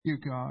You,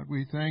 God.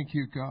 We thank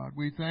you, God.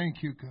 We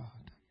thank you,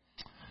 God.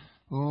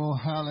 Oh,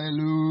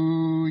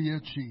 hallelujah,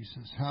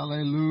 Jesus.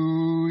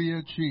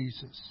 Hallelujah,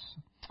 Jesus.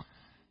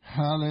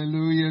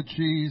 Hallelujah,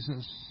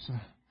 Jesus.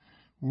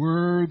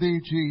 Worthy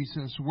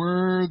Jesus.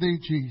 Worthy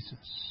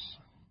Jesus.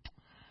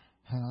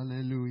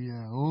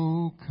 Hallelujah.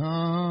 Oh,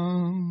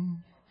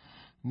 come.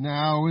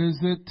 Now is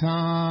the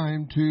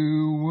time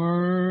to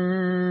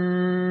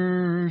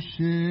worship.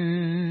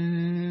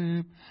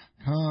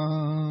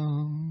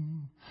 Come.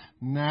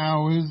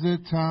 Now is the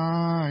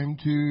time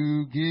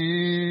to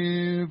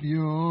give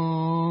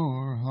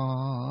your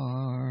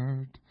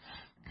heart.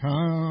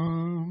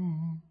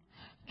 Come,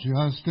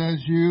 just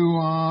as you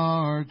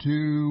are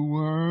to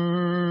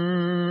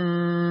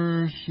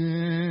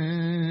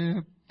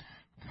worship.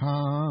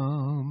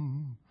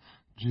 Come,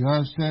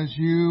 just as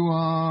you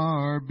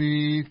are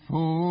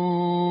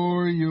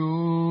before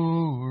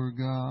your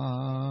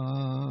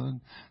God.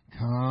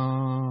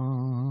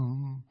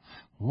 Come.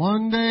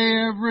 One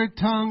day every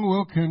tongue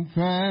will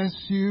confess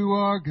you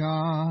are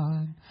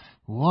God.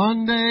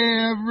 One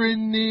day every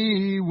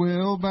knee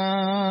will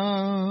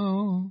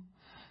bow.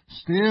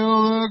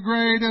 Still the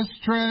greatest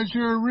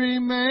treasure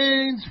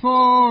remains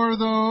for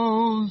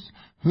those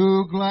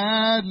who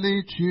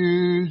gladly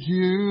choose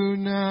you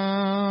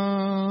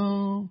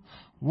now.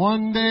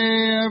 One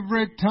day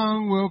every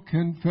tongue will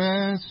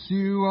confess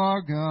you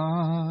are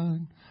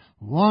God.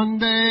 One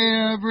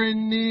day every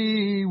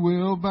knee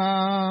will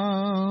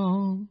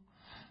bow.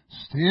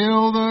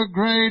 Still the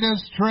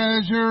greatest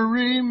treasure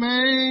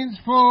remains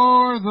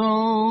for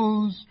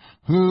those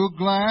who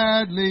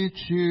gladly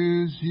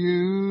choose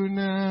you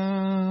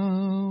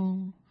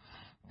now.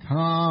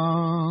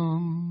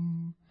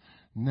 Come,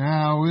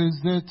 now is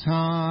the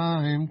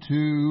time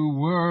to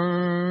worship.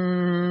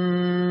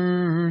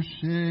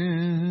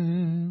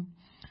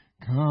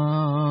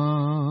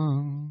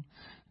 Come,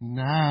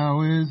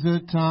 now is the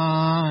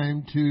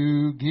time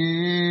to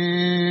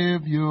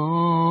give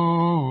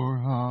your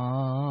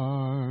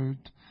heart.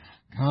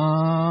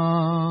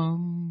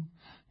 Come,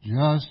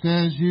 just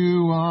as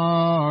you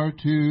are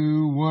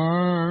to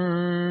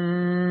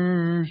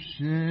worship.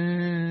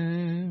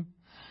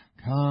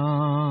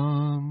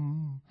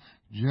 Come,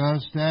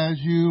 just as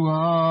you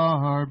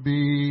are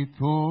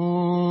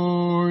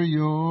before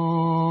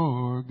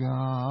your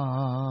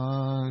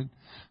God.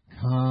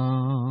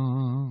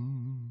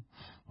 Come.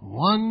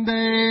 One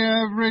day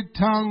every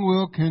tongue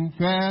will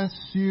confess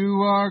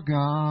you are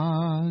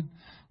God.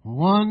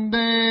 One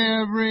day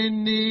every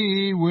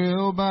knee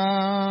will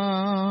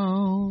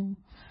bow.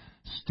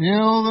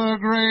 Still the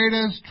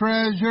greatest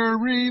treasure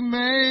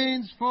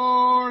remains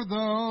for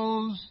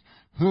those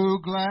who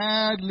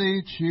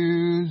gladly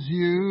choose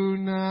you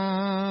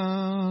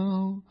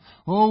now.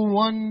 Oh,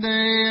 one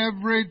day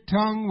every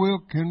tongue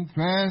will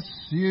confess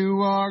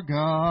you are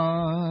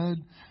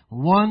God.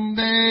 One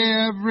day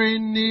every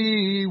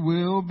knee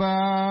will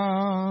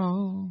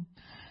bow.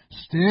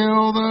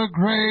 Still the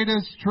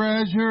greatest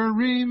treasure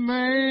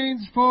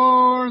remains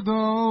for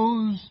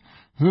those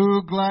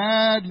who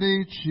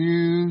gladly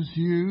choose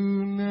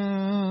you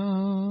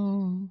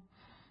now.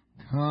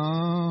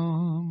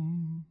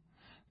 Come,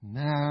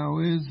 now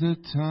is the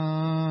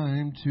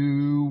time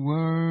to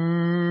worship.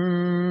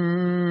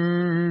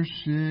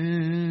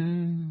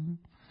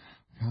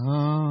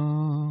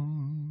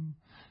 Come,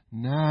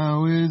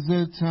 now is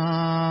the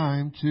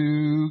time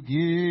to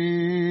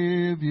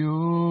give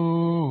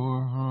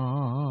your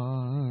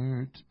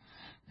heart.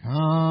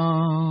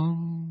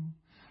 Come,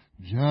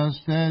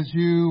 just as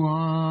you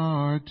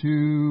are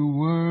to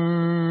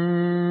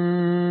worship.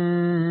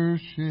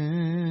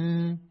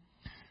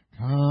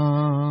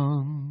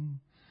 Come,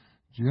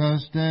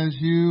 just as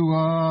you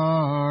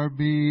are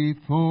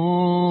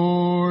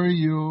before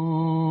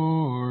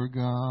your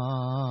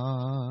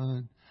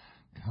God.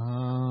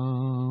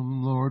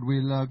 Come, Lord, we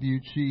love you,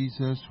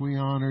 Jesus. We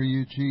honor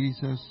you,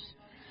 Jesus.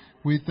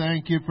 We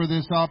thank you for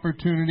this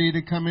opportunity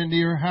to come into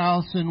your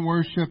house and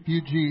worship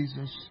you,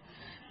 Jesus.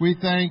 We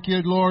thank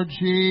you, Lord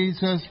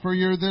Jesus, for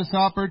this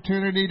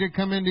opportunity to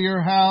come into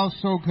your house,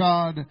 oh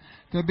God,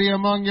 to be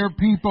among your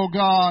people,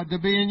 God, to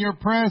be in your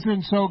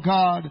presence, oh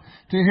God,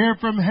 to hear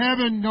from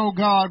heaven, oh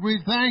God. We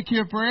thank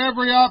you for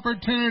every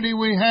opportunity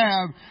we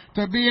have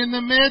to be in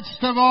the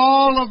midst of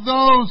all of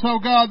those, oh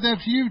God,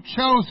 that you've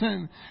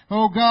chosen,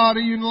 oh God,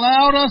 and you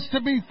allowed us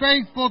to be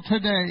faithful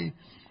today.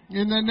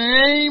 In the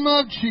name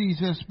of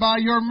Jesus, by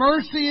your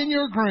mercy and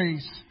your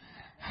grace.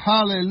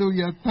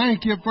 Hallelujah.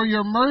 Thank you for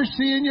your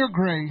mercy and your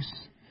grace.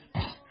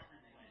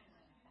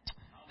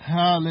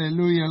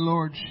 Hallelujah,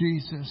 Lord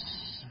Jesus.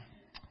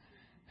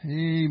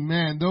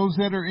 Amen. Those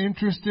that are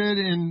interested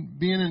in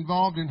being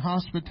involved in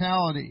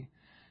hospitality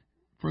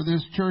for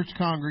this church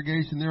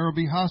congregation, there will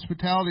be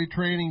hospitality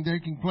training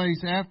taking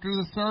place after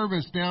the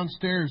service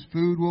downstairs.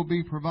 Food will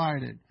be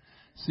provided.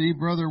 See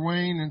Brother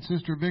Wayne and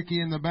Sister Vicky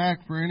in the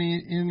back for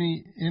any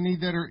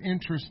that are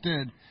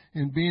interested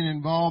in being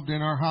involved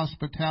in our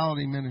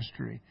hospitality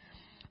ministry.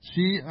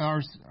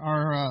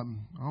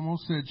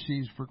 Almost said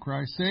she's for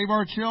Christ. Save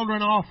Our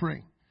Children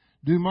offering,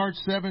 due March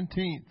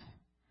 17th.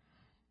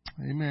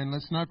 Amen.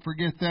 Let's not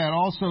forget that.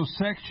 Also,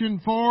 Section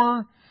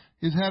 4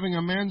 is having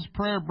a men's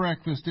prayer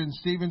breakfast in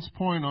Stevens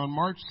Point on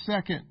March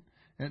 2nd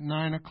at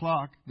 9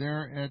 o'clock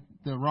there at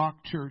the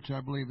Rock Church. I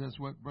believe that's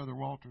what Brother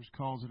Walters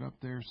calls it up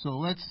there. So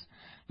let's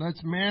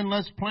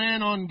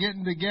plan on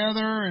getting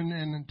together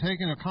and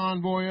taking a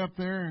convoy up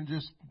there and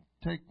just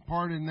take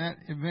part in that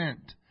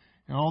event.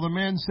 And all the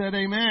men said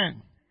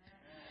amen.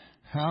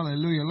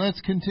 Hallelujah. Let's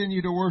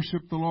continue to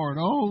worship the Lord.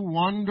 Oh,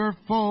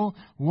 wonderful,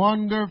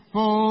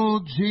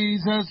 wonderful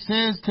Jesus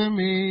is to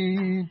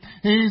me.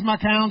 He's my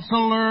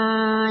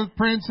counselor, the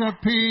Prince of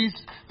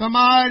Peace. The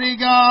mighty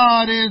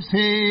God is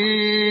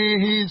He.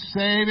 He's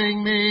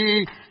saving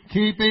me,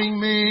 keeping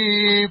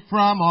me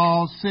from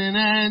all sin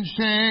and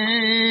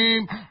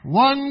shame.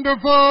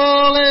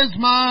 Wonderful is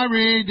my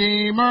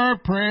Redeemer,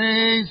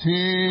 praise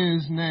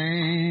His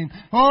name.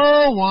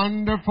 Oh,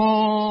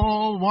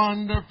 wonderful,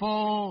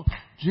 wonderful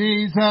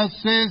Jesus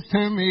is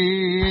to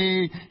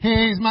me.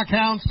 He's my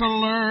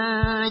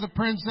counselor, the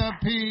Prince of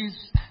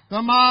Peace.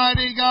 The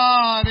mighty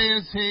God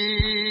is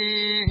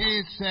He.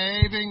 He's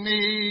saving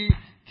me,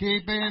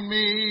 keeping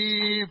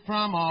me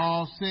from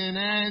all sin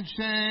and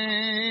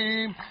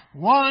shame.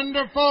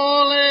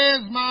 Wonderful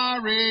is my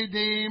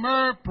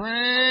Redeemer,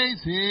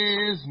 praise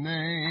His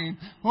name.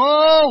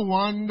 Oh,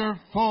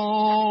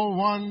 wonderful,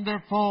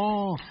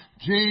 wonderful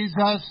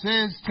Jesus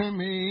is to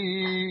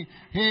me.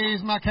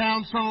 He's my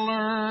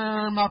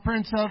counselor, my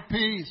Prince of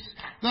Peace.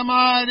 The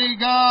mighty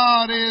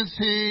God is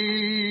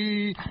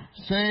He,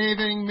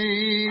 saving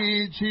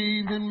me,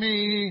 achieving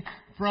me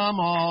from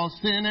all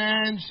sin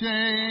and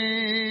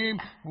shame.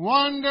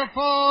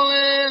 Wonderful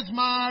is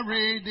my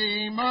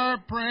Redeemer,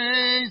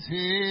 praise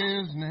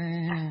His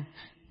name.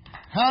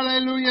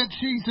 Hallelujah,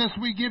 Jesus,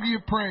 we give you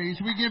praise,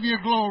 we give you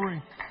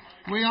glory.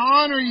 We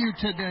honor you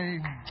today.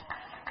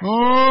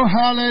 Oh,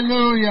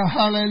 hallelujah,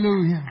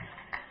 hallelujah.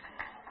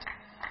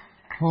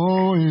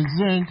 Oh,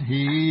 isn't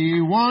He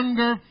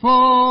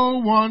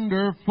wonderful,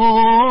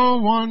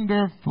 wonderful,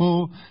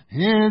 wonderful?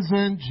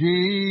 Isn't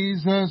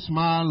Jesus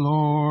my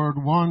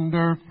Lord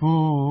wonderful?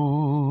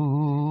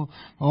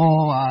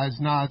 Oh, eyes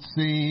not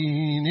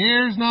seen,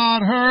 ears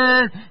not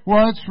heard,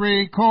 what's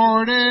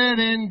recorded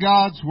in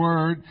God's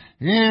Word.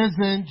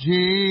 Isn't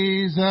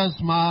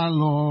Jesus my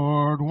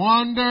Lord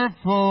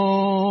wonderful?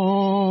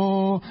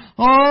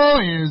 Oh,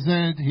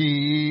 isn't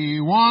He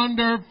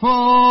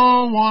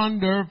wonderful,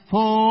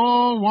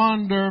 wonderful,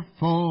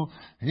 wonderful?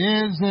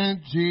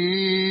 Isn't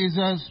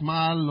Jesus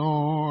my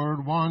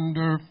Lord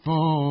wonderful?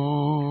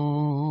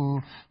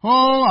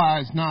 Oh,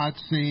 eyes not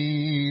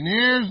seen,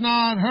 ears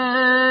not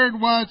heard,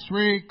 what's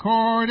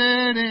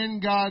recorded in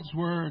God's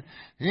Word.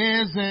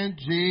 Isn't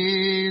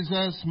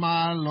Jesus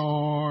my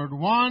Lord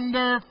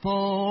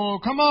wonderful?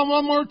 Come on,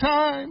 one more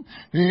time.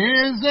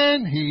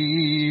 Isn't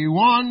He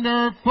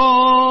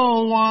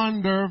wonderful,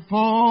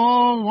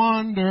 wonderful,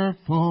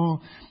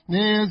 wonderful?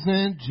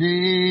 Isn't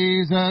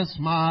Jesus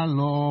my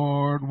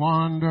Lord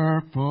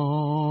wonderful?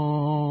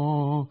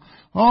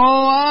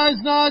 Oh,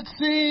 eyes not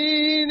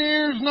seen,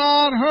 ears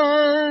not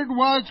heard,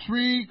 what's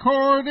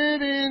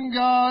recorded in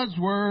God's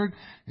Word.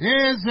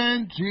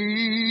 Isn't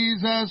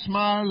Jesus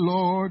my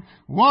Lord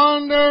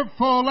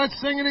wonderful? Let's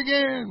sing it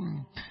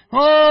again.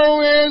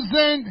 Oh,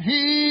 isn't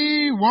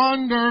He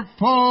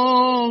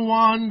wonderful,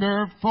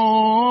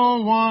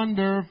 wonderful,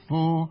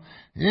 wonderful?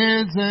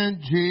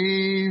 Isn't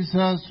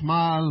Jesus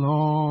my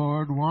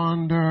Lord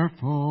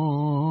wonderful?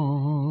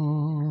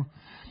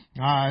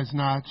 Eyes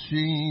not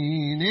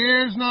seen,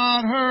 ears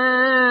not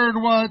heard,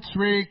 what's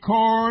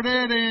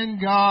recorded in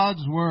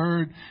God's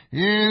Word.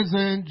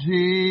 Isn't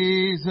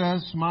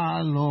Jesus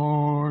my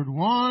Lord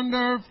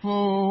wonderful?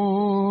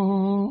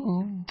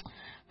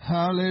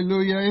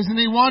 Hallelujah. Isn't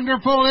He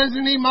wonderful?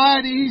 Isn't He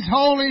mighty? He's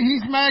holy.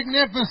 He's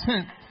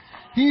magnificent.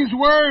 He's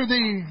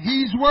worthy.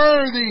 He's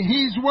worthy.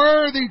 He's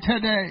worthy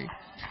today.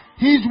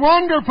 He's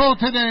wonderful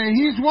today.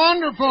 He's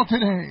wonderful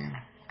today.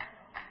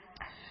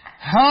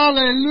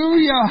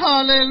 Hallelujah,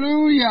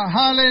 hallelujah,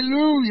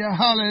 hallelujah,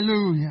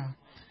 hallelujah.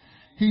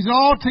 He's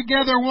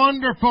altogether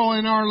wonderful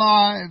in our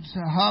lives.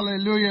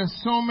 Hallelujah.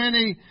 So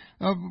many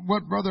of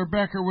what Brother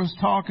Becker was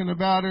talking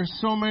about. There's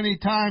so many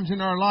times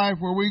in our life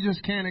where we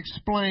just can't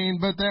explain,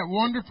 but that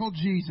wonderful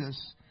Jesus,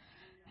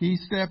 He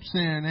steps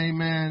in.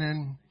 Amen.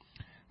 And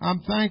I'm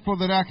thankful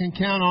that I can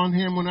count on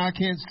Him when I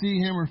can't see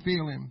Him or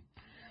feel Him.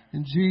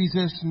 In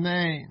Jesus'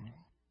 name.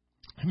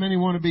 How many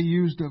want to be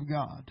used of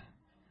God?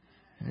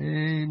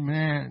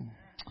 Amen.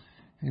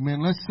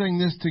 Amen. Let's sing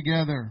this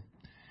together.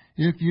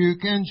 If you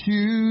can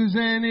choose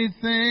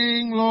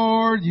anything,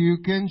 Lord, you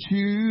can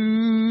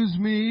choose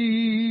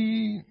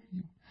me.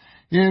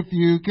 If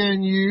you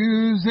can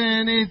use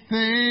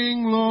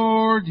anything,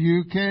 Lord,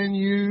 you can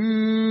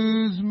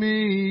use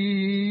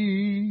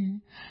me.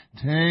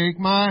 Take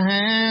my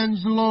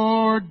hands,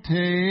 Lord,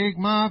 take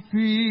my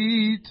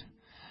feet.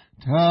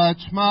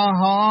 Touch my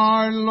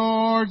heart,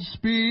 Lord,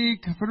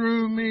 speak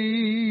through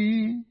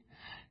me.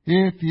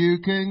 If you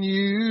can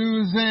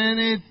use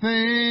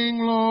anything,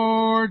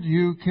 Lord,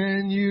 you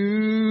can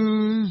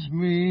use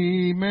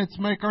me. Let's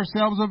make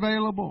ourselves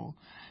available.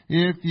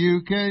 If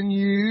you can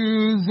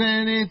use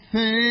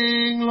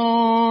anything,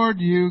 Lord,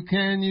 you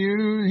can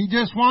use. He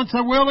just wants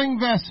a willing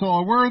vessel,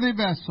 a worthy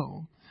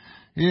vessel.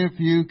 If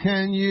you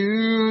can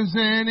use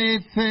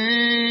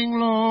anything,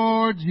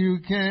 Lord, you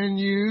can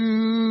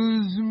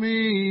use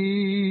me.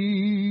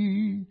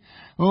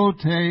 Oh,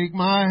 take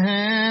my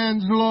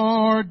hands,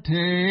 Lord,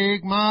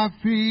 take my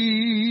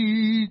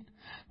feet.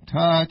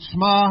 Touch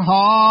my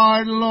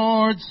heart,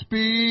 Lord,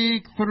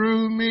 speak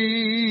through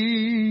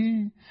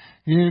me.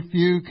 If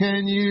you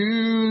can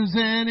use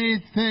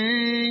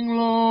anything,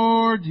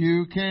 Lord,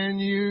 you can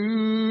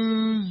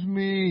use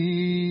me.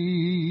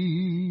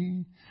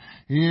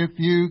 If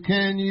you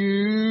can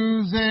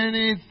use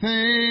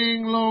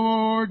anything,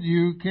 Lord,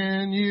 you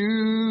can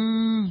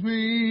use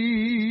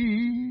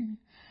me.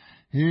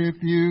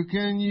 If you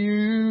can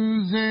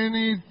use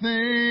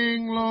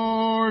anything,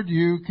 Lord,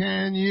 you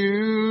can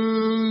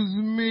use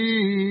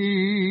me.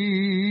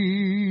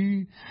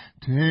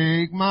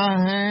 Take my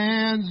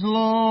hands,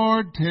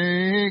 Lord,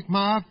 take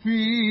my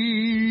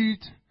feet.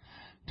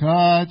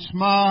 Touch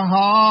my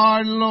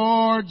heart,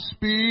 Lord,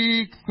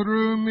 speak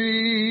through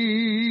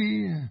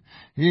me.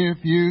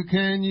 If you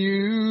can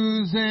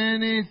use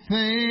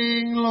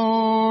anything,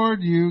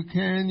 Lord, you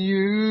can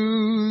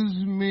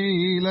use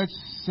me. Let's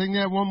sing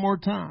that one more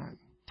time.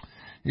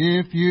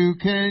 If you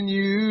can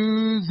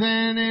use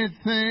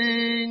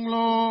anything,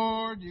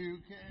 Lord, you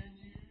can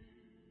use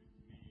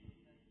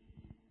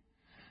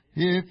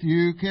me. If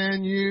you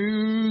can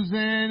use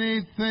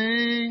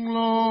anything,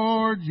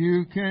 Lord,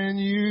 you can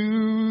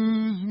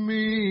use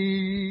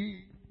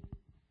me.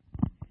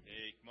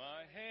 Take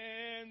my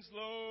hands,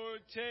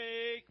 Lord,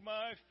 take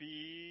my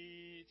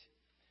feet.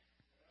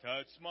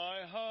 Touch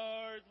my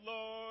heart,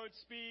 Lord,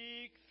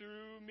 speak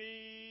through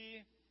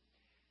me.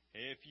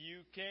 If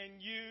you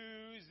can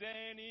use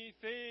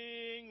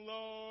anything,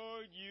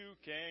 Lord, you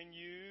can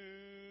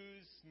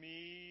use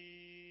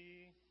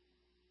me.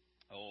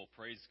 Oh,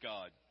 praise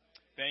God.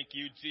 Thank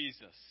you,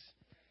 Jesus.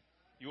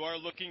 You are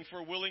looking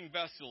for willing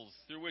vessels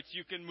through which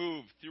you can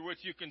move, through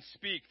which you can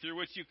speak, through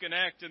which you can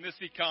act in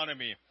this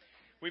economy.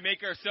 We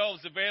make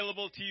ourselves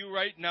available to you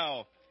right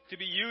now to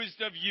be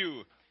used of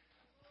you.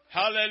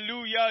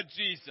 Hallelujah,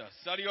 Jesus.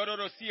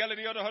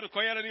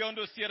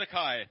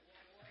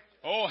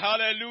 Oh,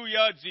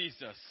 hallelujah,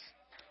 Jesus.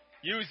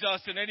 Use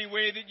us in any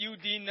way that you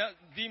deem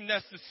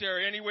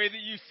necessary, any way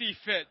that you see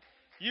fit.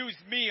 Use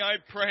me, I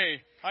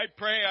pray. I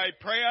pray, I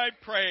pray, I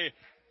pray.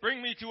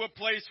 Bring me to a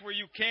place where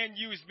you can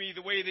use me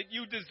the way that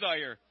you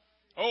desire.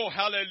 Oh,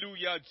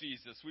 hallelujah,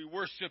 Jesus. We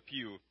worship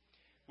you.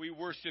 We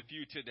worship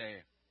you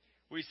today.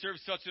 We serve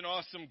such an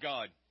awesome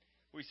God.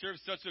 We serve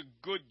such a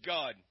good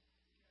God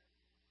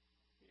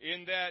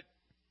in that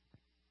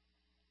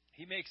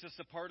He makes us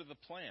a part of the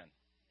plan.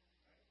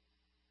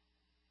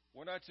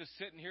 We're not just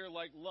sitting here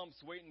like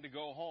lumps waiting to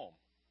go home.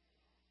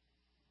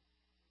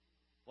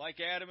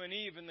 Like Adam and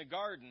Eve in the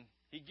garden,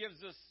 He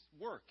gives us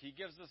work. He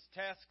gives us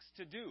tasks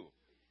to do.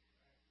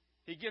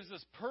 He gives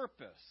us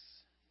purpose.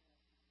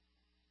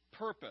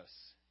 Purpose.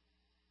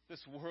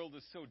 This world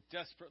is so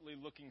desperately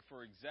looking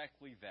for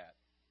exactly that.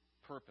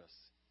 Purpose.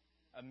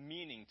 A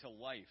meaning to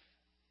life.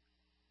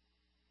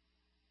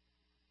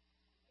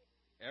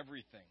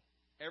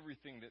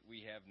 Everything that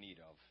we have need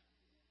of,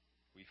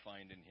 we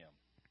find in Him.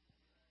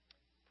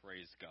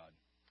 Praise God.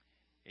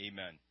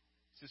 Amen.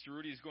 Sister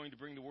Rudy is going to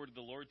bring the word of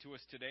the Lord to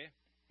us today.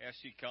 As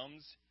she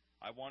comes,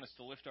 I want us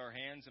to lift our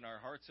hands and our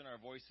hearts and our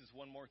voices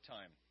one more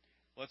time.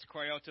 Let's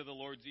cry out to the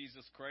Lord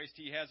Jesus Christ.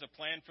 He has a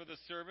plan for this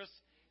service.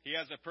 He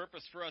has a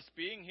purpose for us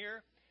being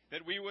here,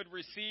 that we would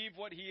receive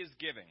what He is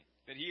giving,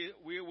 that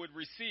we would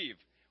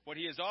receive what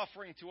He is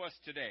offering to us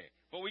today.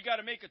 But we got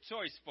to make a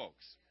choice,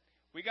 folks.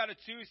 We got to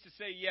choose to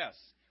say yes.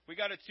 We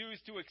got to choose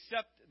to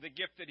accept the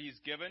gift that He's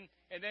given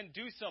and then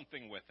do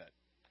something with it.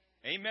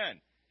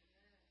 Amen.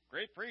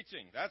 Great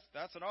preaching.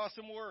 That's an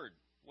awesome word.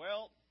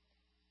 Well,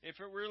 if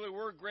it really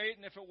were great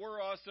and if it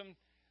were awesome,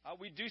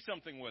 we'd do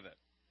something with it.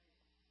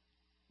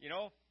 You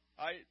know,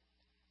 I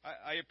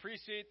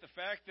appreciate the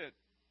fact that,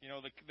 you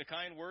know, the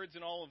kind words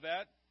and all of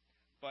that.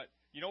 But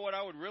you know what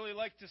I would really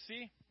like to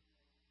see?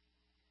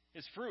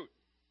 Is fruit.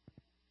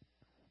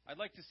 I'd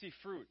like to see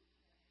fruit.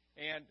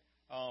 And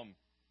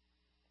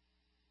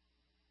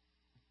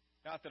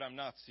not that I'm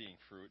not seeing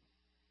fruit,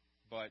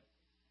 but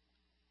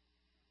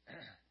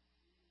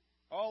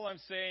all I'm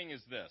saying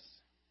is this.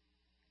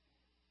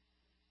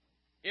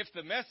 If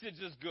the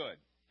message is good,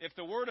 if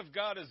the Word of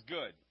God is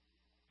good,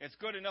 it's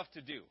good enough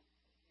to do.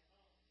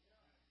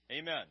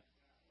 Amen.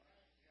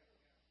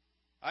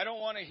 I don't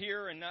want to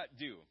hear and not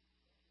do.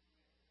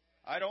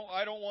 I don't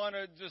want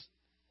to just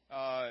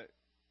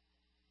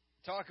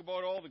talk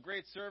about all the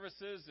great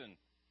services and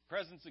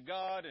presence of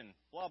God and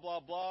blah, blah,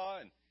 blah,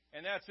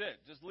 and that's it.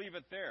 Just leave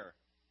it there.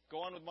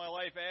 Go on with my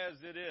life as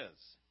it is.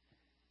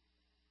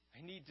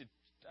 I need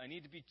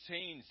to be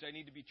changed. I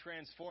need to be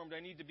transformed. I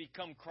need to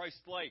become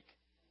Christ-like.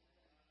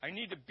 I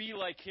need to be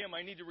like Him.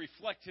 I need to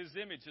reflect His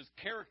image, His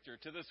character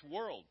to this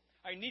world.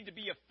 I need to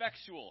be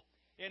effectual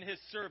in His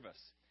service.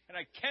 And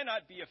I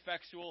cannot be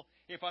effectual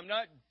if I'm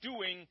not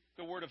doing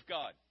the Word of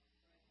God.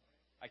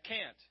 I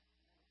can't.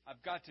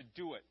 I've got to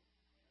do it.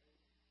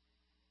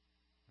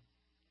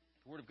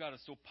 The Word of God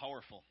is so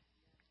powerful.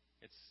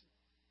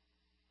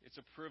 It's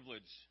a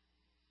privilege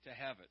to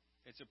have it.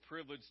 It's a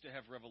privilege to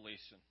have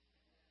revelation.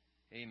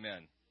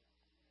 Amen.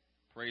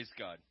 Praise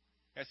God.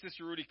 As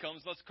Sister Rudy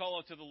comes, let's call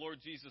out to the Lord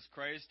Jesus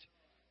Christ.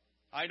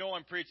 I know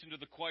I'm preaching to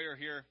the choir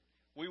here.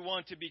 We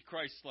want to be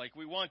Christ-like.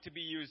 We want to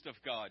be used of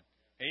God.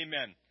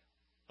 Amen.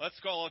 Let's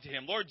call out to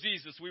Him. Lord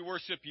Jesus, we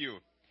worship You.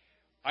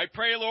 I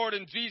pray, Lord,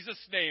 in Jesus'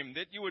 name,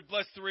 that You would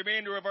bless the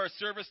remainder of our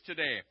service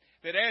today,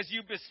 that as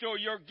You bestow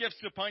Your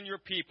gifts upon Your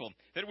people,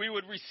 that we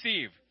would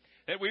receive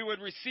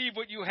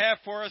what You have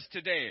for us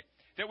today,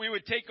 that we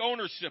would take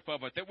ownership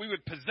of it, that we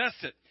would possess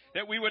it,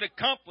 that we would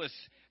accomplish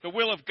the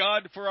will of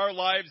God for our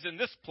lives in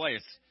this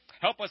place.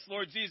 Help us,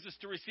 Lord Jesus,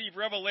 to receive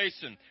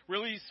revelation.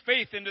 Release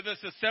faith into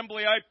this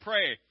assembly, I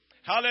pray.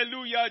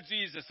 Hallelujah,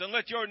 Jesus, and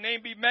let Your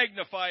name be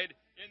magnified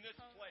in this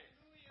place.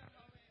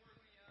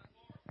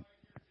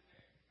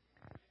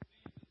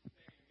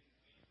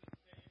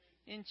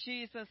 In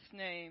Jesus'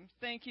 name.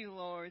 Thank You,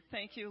 Lord.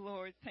 Thank You,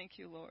 Lord. Thank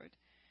You, Lord.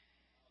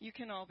 You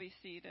can all be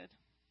seated.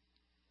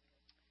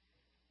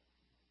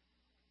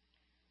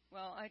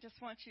 Well, I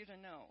just want you to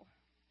know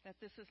that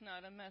this is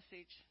not a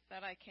message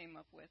that I came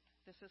up with.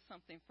 This is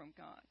something from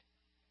God.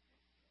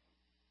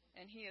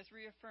 And He has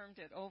reaffirmed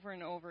it over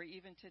and over,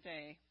 even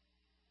today.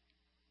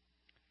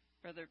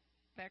 Brother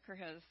Becker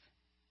has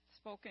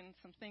spoken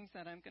some things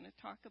that I'm going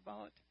to talk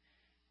about.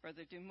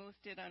 Brother DeMuth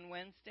did on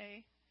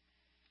Wednesday.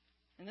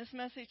 And this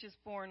message is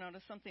born out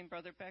of something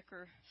Brother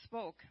Becker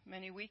spoke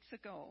many weeks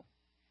ago.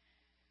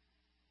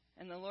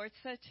 And the Lord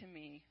said to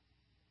me,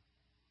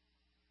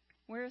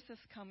 where is this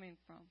coming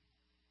from?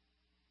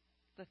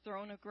 The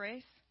throne of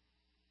grace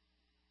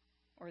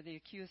or the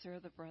accuser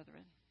of the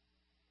brethren?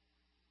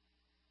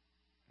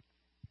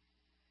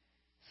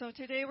 So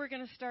today we're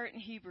going to start in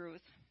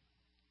Hebrews.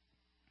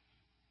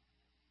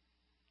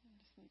 I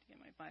just need to get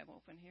my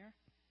Bible open here.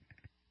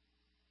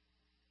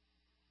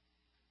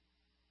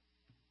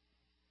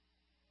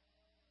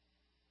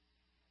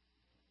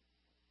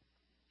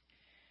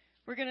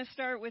 We're going to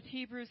start with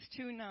Hebrews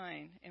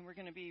 2:9, and we're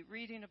going to be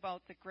reading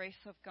about the grace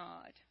of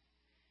God.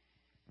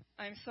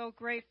 I'm so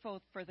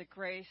grateful for the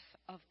grace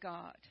of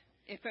God.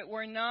 If it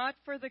were not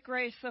for the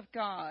grace of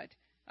God,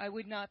 I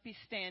would not be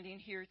standing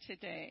here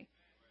today,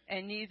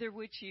 and neither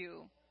would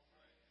you.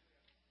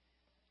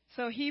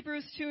 So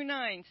Hebrews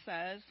 2:9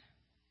 says,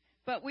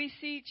 but we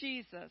see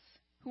Jesus,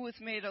 who was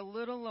made a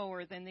little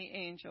lower than the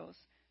angels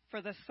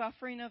for the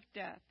suffering of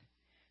death,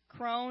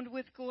 crowned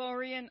with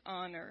glory and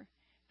honor,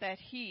 that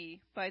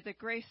He, by the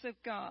grace of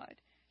God,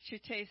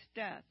 should taste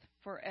death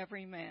for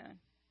every man.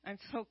 I'm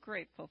so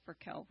grateful for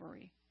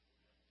Calvary.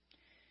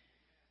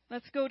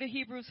 Let's go to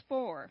Hebrews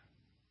 4,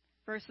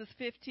 verses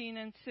 15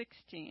 and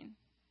 16.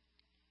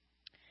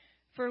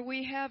 For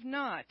we have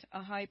not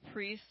a high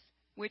priest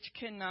which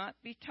cannot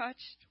be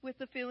touched with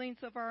the feelings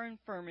of our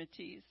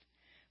infirmities,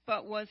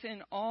 but was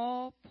in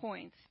all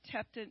points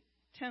tempted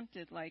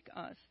like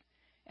us,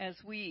 as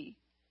we,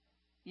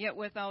 yet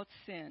without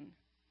sin.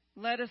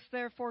 Let us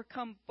therefore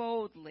come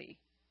boldly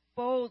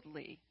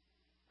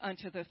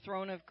unto the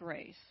throne of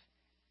grace,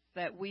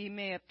 that we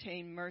may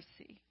obtain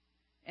mercy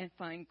and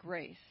find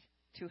grace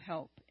to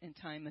help in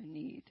time of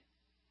need.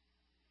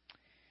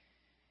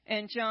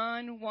 And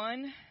John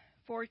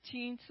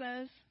 1:14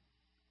 says,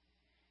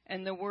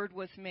 and the Word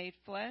was made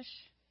flesh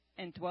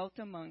and dwelt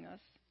among us,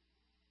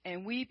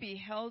 and we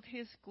beheld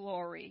His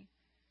glory,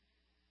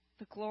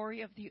 the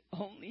glory of the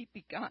only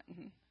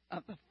begotten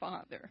of the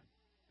Father,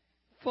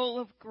 full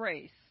of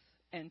grace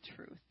and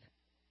truth.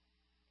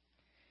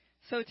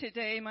 So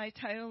today my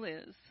title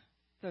is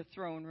The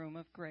Throne Room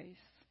of Grace,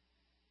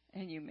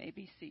 and you may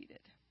be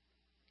seated.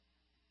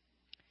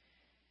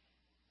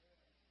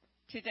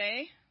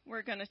 Today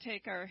we're going to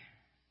take our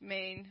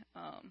main,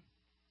 I'm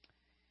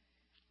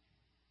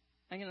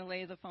going to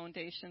lay the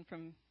foundation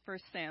from 1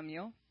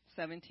 Samuel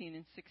 17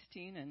 and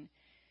 16, and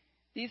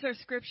these are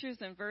scriptures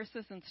and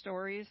verses and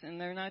stories,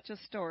 and they're not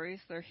just stories,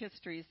 they're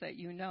histories that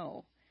you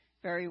know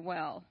very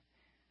well.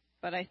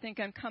 But I think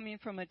I'm coming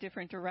from a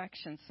different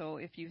direction, so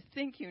if you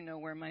think you know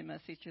where my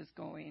message is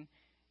going,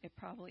 it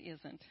probably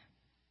isn't.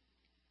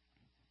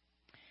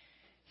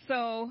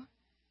 So,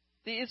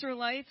 the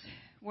Israelites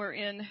were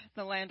in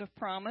the land of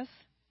promise.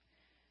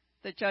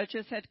 The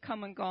judges had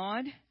come and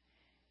gone,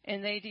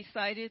 and they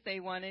decided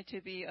they wanted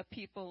to be a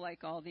people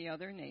like all the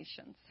other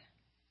nations.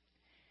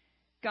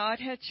 God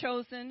had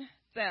chosen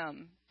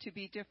them to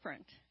be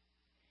different.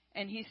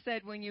 And He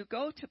said, when you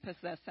go to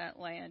possess that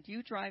land,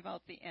 you drive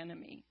out the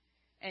enemy.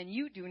 And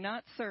you do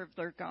not serve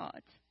their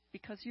gods,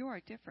 because you are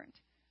different.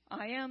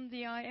 I am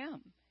the I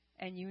am,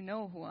 and you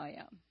know who I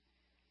am.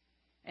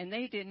 And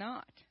they did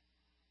not.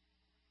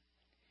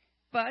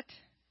 But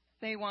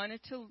they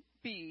wanted to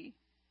be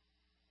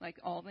like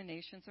all the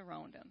nations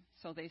around them.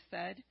 So they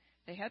said,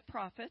 they had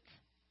prophets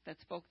that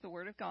spoke the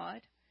word of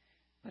God,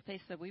 but they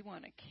said, we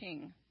want a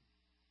king.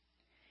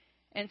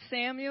 And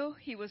Samuel,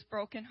 he was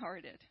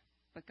brokenhearted.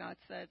 But God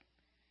said,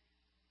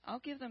 I'll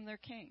give them their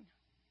king.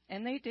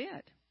 And they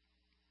did.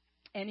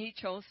 And he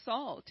chose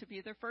Saul to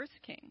be their first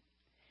king.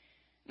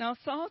 Now,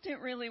 Saul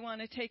didn't really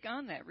want to take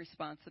on that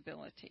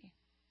responsibility,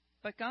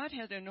 but God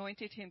had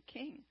anointed him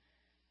king.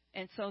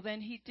 And so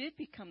then he did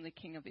become the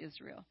king of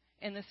Israel,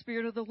 and the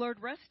Spirit of the Lord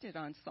rested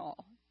on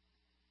Saul.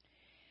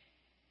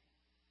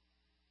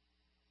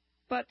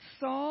 But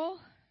Saul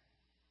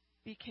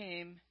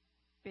became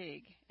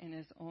big in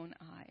his own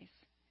eyes,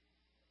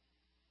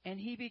 and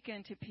he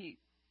began to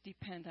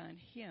depend on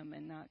him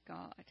and not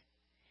God.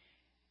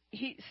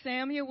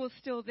 Samuel was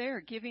still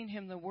there giving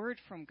him the word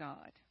from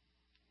God.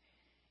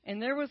 And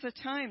there was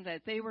a time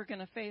that they were going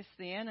to face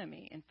the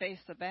enemy and face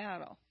the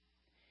battle.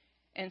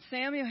 And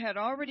Samuel had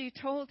already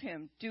told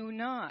him, do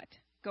not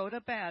go to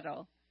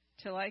battle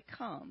till I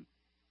come,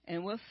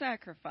 and we'll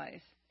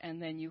sacrifice, and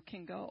then you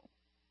can go.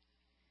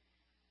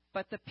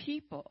 But the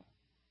people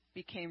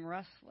became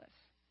restless,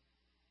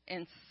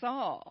 and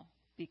Saul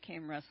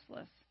became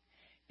restless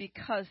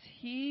because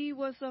he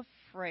was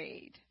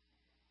afraid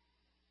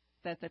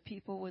that the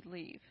people would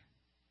leave.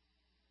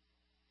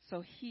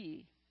 So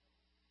he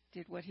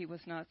did what he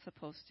was not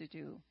supposed to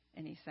do,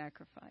 and he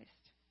sacrificed.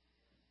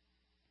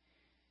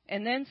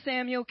 And then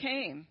Samuel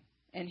came,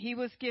 and he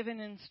was given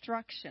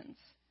instructions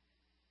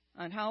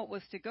on how it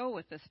was to go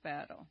with this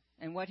battle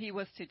and what he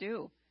was to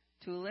do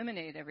to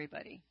eliminate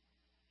everybody,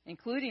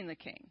 including the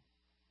king.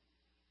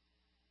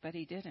 But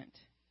he didn't.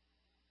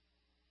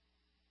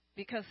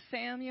 Because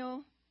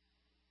Samuel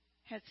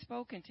had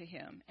spoken to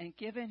him and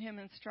given him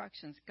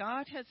instructions.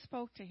 God had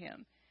spoke to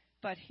him,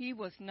 but he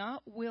was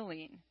not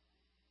willing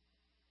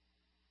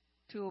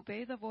to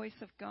obey the voice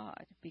of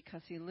God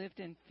because he lived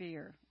in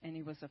fear and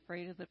he was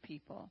afraid of the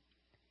people.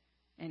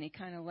 And he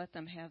kind of let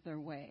them have their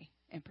way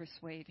and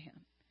persuade him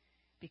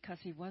because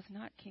he was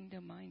not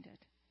kingdom-minded.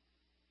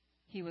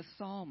 He was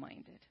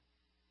Saul-minded.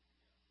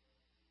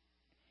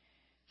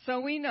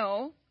 So we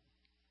know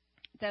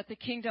that the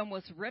kingdom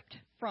was ripped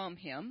from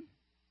him,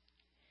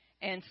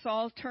 and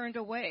Samuel turned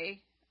away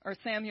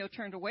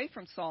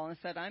from Saul and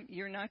said,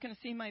 you're not going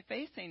to see my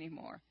face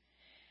anymore.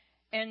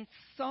 And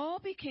Saul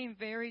became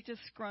very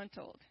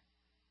disgruntled.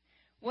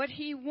 What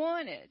he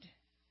wanted,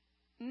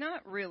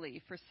 not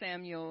really for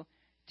Samuel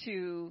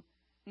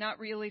not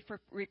really for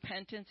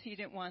repentance, he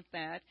didn't want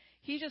that.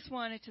 He just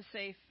wanted to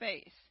save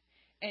face.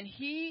 And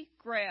he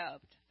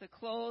grabbed the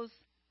clothes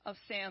of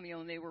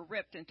Samuel, and they were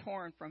ripped and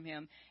torn from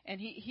him. And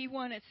he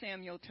wanted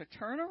Samuel to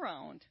turn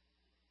around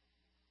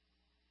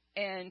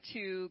and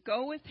to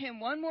go with him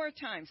one more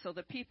time so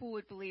the people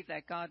would believe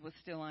that God was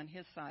still on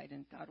his side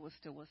and God was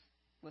still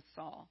with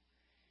Saul.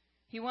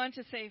 He wanted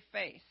to save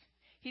face.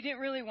 He didn't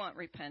really want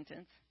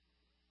repentance.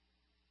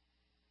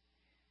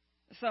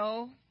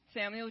 So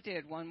Samuel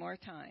did one more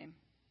time.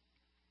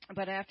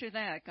 But after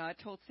that, God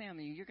told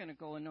Samuel, you're going to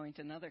go anoint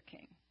another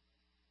king.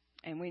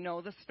 And we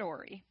know the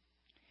story.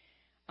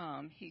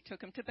 He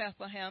took him to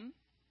Bethlehem.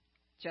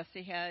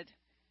 Jesse had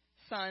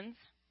sons.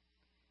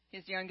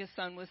 His youngest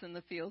son was in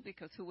the field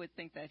because who would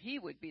think that he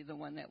would be the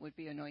one that would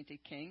be anointed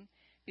king?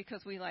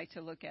 Because we like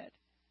to look at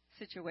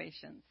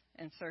situations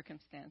and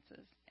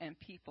circumstances and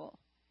people.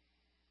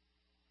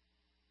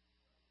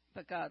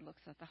 But God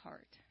looks at the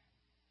heart.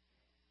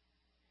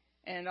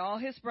 And all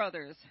his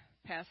brothers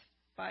passed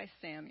by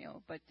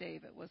Samuel, but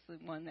David was the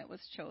one that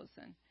was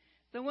chosen,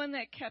 the one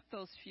that kept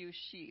those few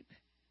sheep.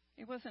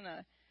 It wasn't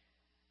a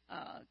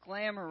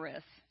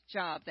glamorous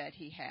job that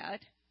he had,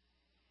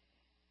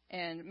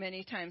 and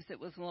many times it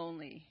was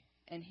lonely,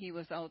 and he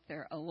was out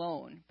there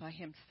alone by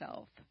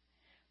himself.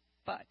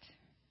 But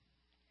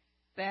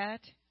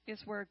that is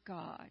where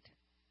God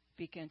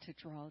began to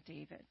draw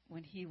David,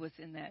 when he was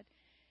in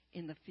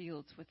the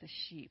fields with the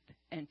sheep,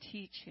 and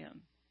teach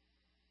him.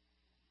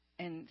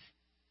 And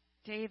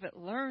David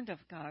learned of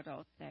God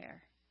out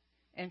there.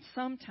 And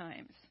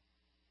sometimes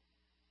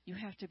you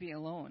have to be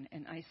alone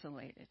and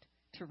isolated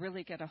to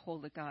really get a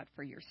hold of God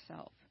for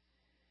yourself.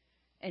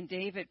 And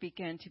David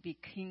began to be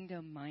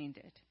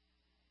kingdom-minded.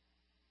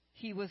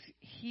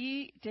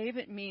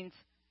 David means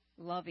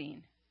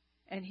loving,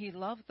 and he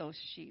loved those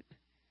sheep.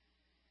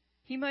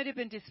 He might have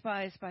been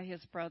despised by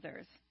his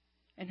brothers,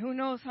 and who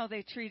knows how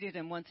they treated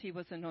him once he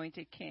was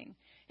anointed king.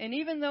 And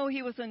even though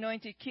he was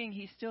anointed king,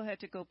 he still had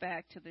to go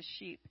back to the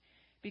sheep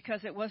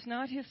because it was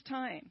not his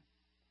time.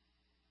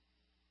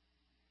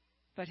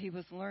 But he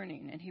was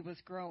learning and he was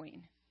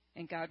growing,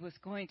 and God was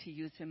going to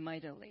use him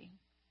mightily.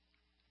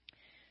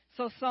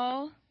 So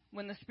Saul,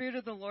 when the Spirit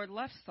of the Lord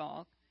left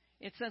Saul,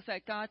 it says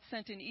that God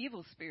sent an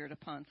evil spirit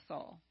upon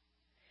Saul.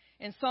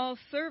 And Saul's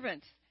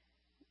servants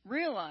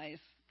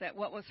realized that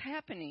what was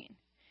happening,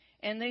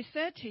 and they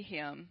said to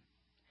him,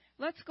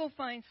 let's go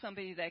find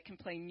somebody that can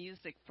play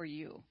music for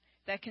you,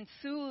 that can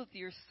soothe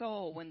your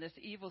soul when this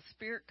evil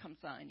spirit comes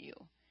on you,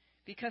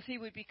 because he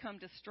would become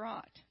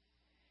distraught.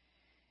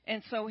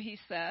 And so he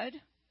said,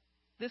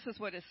 this is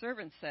what his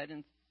servants said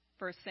in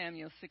 1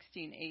 Samuel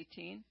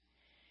 16:18.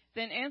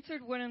 Then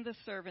answered one of the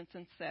servants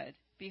and said,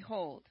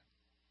 behold,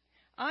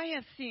 I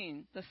have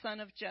seen the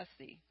son of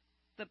Jesse,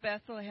 the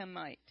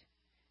Bethlehemite.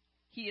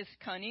 He is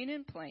cunning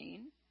and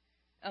plain,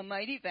 a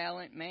mighty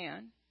valiant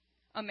man,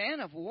 a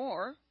man of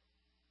war,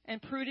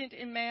 and prudent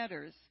in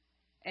matters,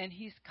 and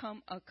he's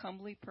a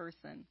comely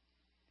person,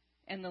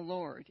 and the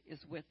Lord is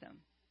with him.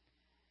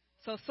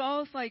 So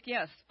Saul's like,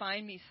 yes,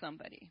 find me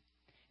somebody.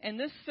 And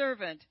this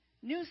servant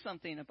knew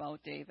something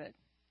about David.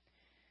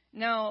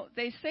 Now,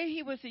 they say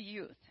he was a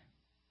youth,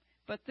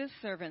 but this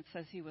servant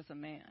says he was a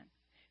man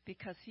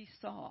because he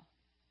saw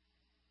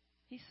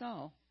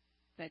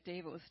that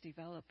David was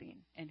developing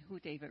and who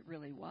David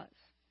really was.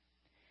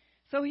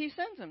 So he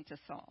sends him to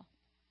Saul.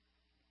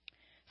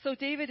 So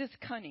David is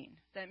cunning.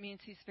 That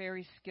means he's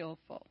very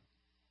skillful.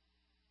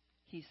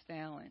 He's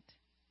valiant.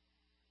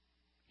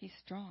 He's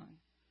strong.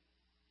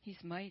 He's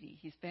mighty.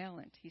 He's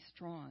valiant. He's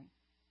strong.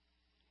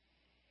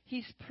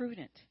 He's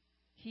prudent.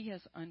 He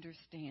has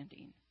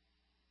understanding.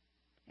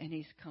 And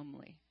he's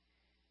comely.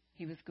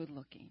 He was good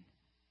looking.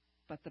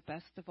 But the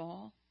best of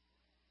all,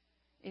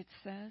 it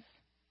says,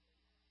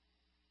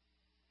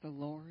 the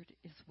Lord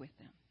is with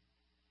him.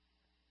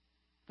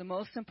 The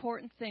most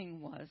important thing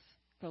was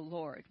the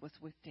Lord was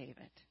with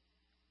David.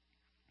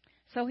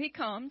 So he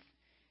comes,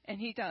 and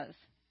he does.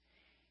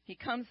 He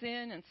comes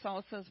in, and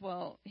Saul says,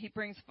 well, he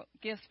brings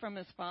gifts from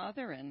his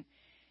father,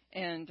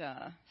 and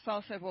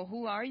Saul said, well,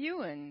 who are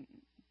you? And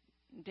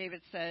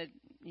David said,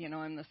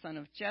 I'm the son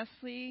of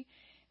Jesse,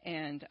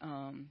 and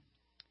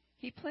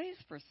he plays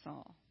for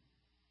Saul.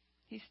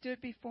 He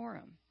stood before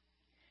him,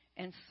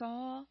 and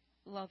Saul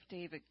loved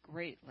David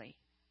greatly,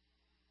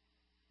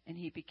 and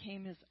he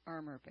became his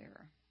armor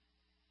bearer.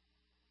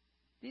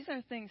 These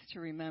are things to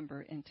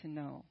remember and to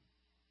know.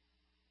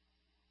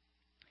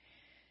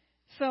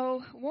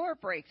 So war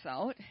breaks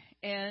out,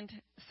 and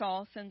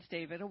Saul sends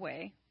David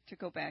away to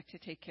go back to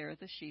take care of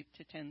the sheep,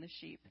 to tend the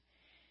sheep.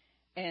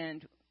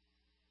 And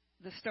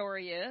the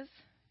story is,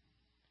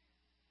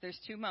 there's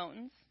two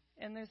mountains,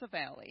 and there's a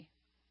valley.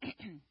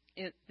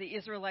 The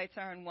Israelites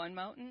are on one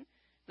mountain,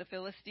 the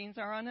Philistines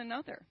are on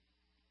another.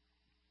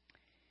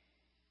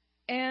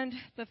 And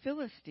the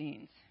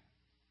Philistines,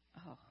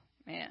 oh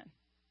man,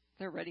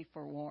 they're ready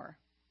for war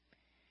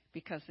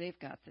because they've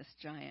got this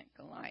giant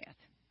Goliath.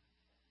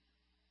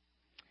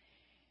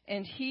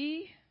 And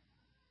he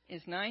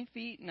is 9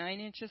 feet, 9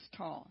 inches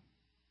tall.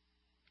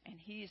 And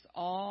he's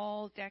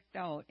all decked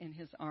out in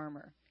his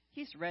armor.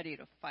 He's ready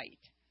to fight.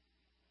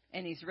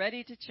 And he's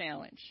ready to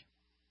challenge.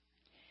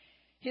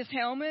 His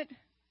helmet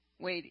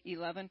weighed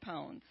 11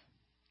 pounds.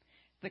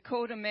 The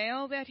coat of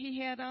mail that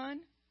he had on,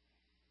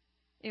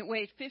 it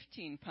weighed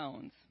 15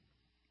 pounds.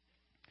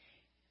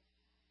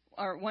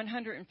 Or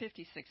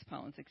 156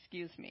 pounds,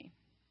 excuse me.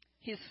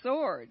 His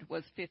sword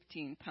was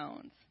 15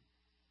 pounds.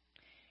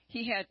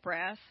 He had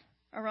brass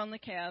around the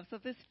calves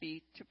of his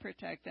feet to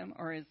protect them,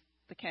 or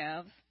the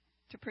calves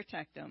to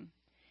protect them.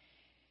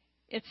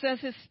 It says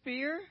his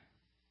spear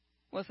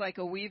was like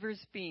a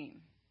weaver's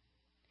beam.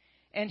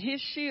 And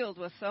his shield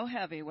was so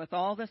heavy with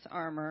all this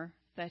armor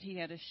that he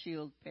had a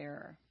shield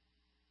bearer.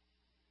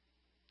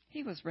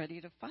 He was ready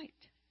to fight.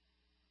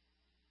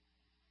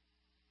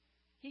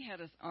 He had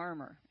his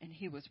armor, and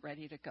he was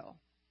ready to go.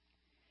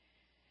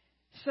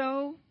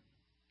 So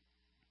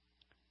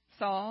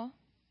Saul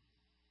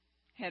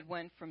had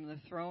went from the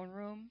throne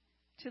room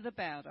to the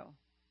battle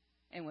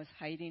and was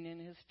hiding in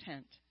his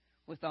tent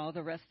with all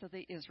the rest of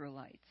the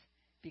Israelites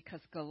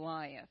because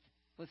Goliath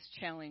was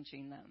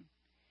challenging them.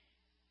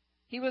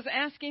 He was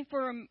asking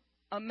for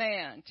a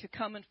man to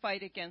come and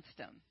fight against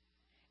him.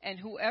 And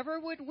whoever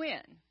would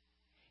win,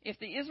 if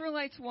the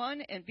Israelites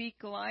won and beat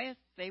Goliath,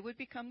 they would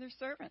become their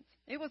servants.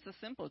 It was a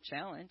simple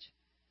challenge.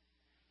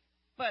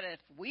 But if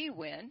we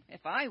win,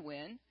 if I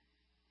win,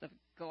 the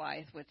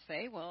Goliath would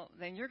say, well,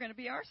 then you're going to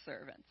be our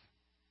servants.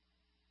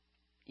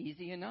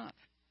 Easy enough.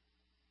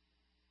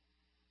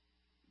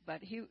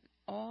 But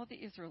all the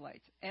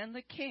Israelites and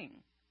the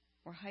king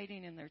were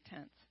hiding in their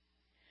tents.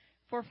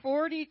 For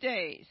 40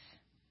 days,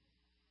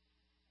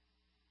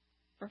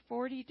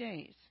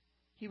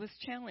 he was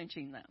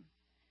challenging them.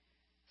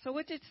 So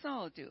what did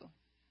Saul do?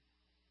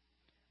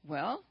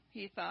 Well,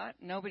 he thought,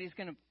 nobody's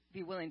going to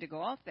be willing to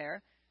go out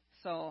there,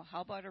 so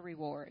how about a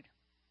reward?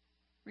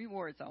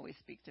 Rewards always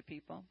speak to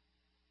people.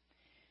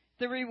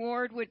 The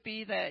reward would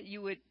be that he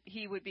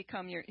would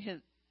become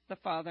the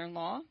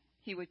father-in-law.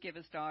 He would give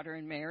his daughter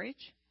in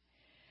marriage.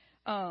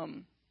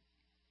 And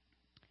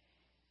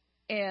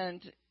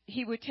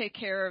he would take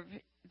care of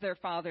their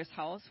father's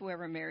house,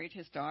 whoever married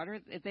his daughter.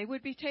 They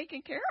would be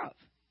taken care of.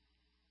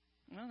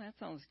 Well, that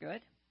sounds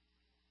good.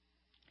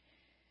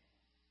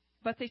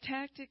 But the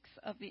tactics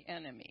of the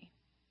enemy.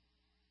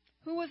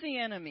 Who was the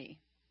enemy?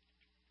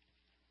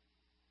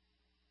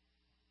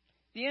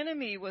 The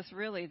enemy was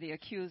really the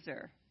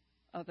accuser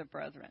of the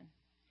brethren.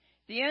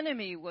 The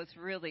enemy was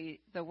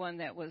really the one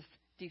that was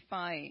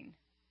defying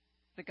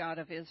the God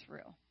of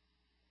Israel.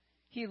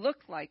 He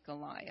looked like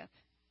Goliath.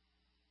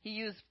 He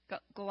used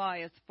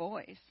Goliath's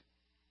voice.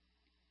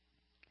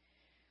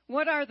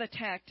 What are the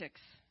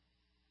tactics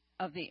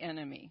of the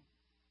enemy?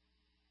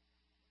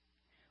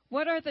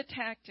 What are the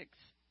tactics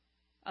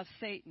of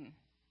Satan?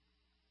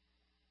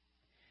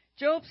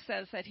 Job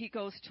says that he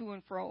goes to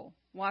and fro,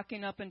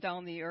 walking up and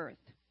down the earth.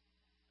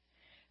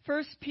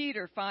 1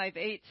 Peter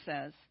 5:8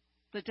 says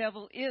The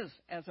devil is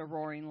as a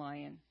roaring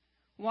lion,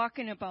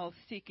 walking about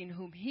seeking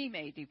whom he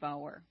may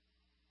devour.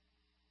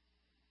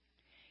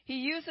 He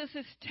uses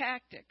his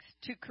tactics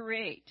to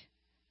create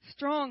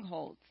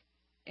strongholds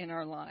in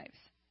our lives,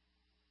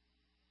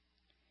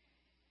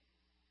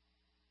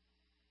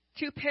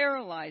 to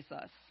paralyze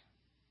us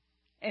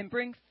and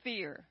bring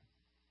fear,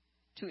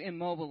 to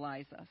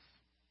immobilize us.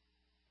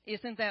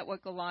 Isn't that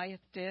what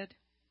Goliath did?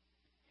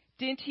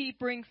 Didn't he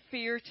bring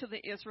fear to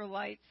the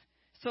Israelites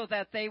so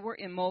that they were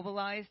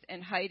immobilized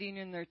and hiding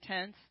in their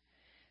tents?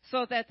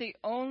 So that the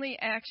only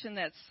action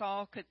that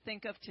Saul could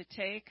think of to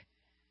take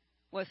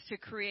was to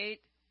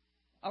create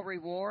a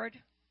reward,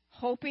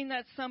 hoping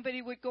that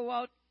somebody would go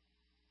out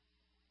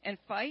and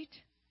fight?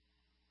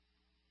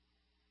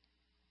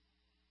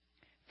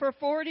 For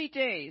 40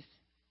 days,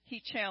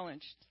 he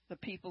challenged the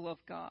people of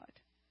God,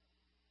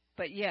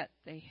 but yet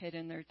they hid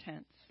in their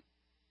tents.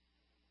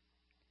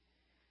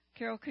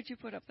 Carol, could you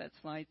put up that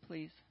slide,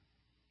 please?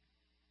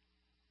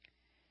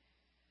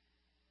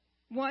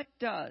 What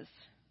does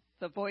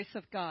the voice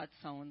of God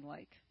sound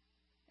like?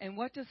 And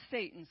what does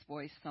Satan's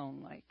voice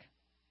sound like?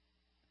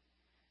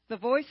 The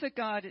voice of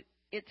God,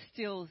 it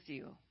stills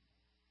you.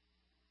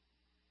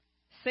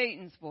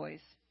 Satan's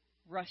voice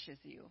rushes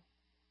you.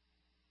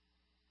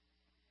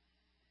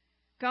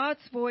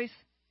 God's voice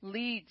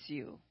leads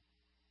you.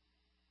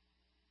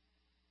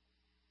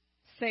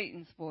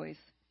 Satan's voice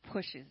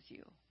pushes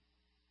you.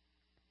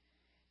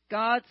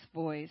 God's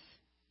voice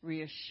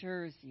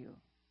reassures you.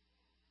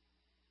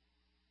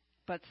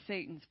 But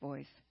Satan's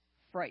voice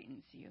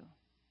frightens you.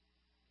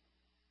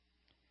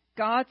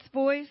 God's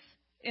voice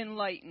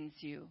enlightens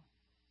you.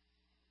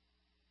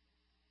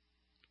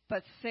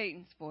 But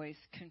Satan's voice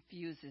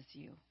confuses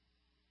you.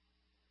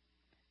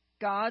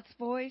 God's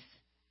voice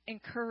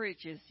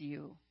encourages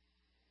you.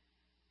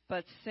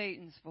 But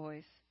Satan's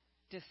voice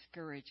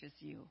discourages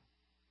you.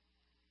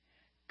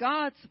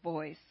 God's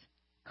voice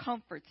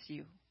comforts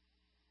you.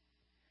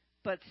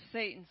 But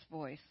Satan's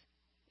voice,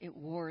 it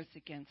wars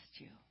against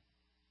you.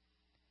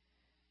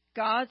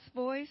 God's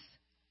voice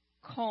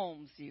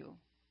calms you.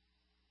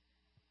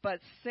 But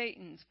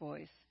Satan's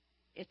voice,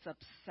 it's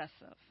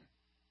obsessive,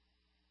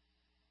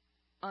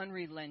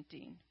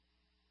 unrelenting.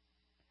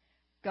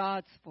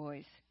 God's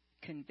voice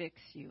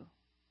convicts you.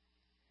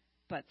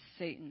 But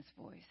Satan's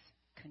voice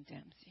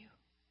condemns you.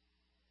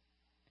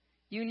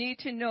 You need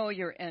to know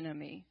your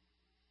enemy.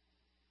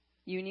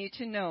 You need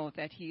to know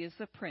that he is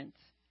the prince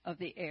of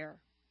the air.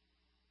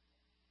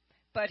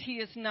 But he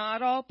is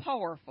not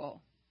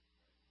all-powerful.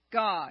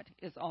 God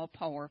is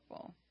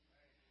all-powerful.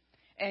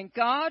 And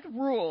God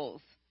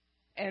rules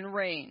and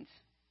reigns.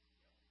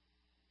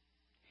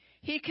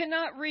 He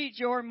cannot read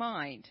your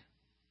mind,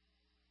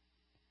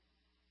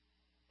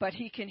 but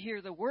he can hear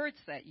the words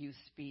that you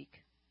speak.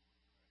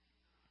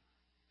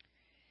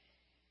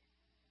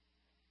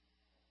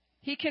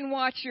 He can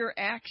watch your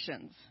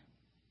actions.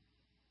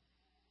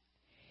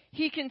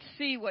 He can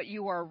see what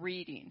you are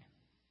reading.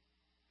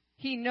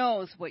 He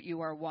knows what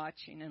you are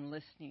watching and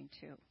listening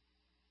to.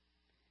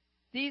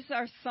 These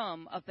are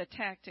some of the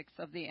tactics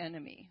of the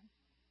enemy.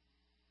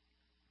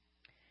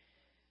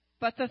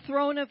 But the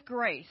throne of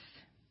grace,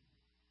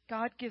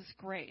 God gives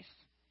grace.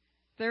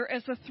 There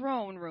is a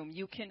throne room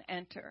you can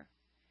enter.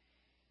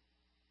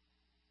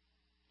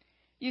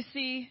 You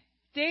see,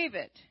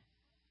 David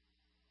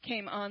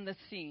came on the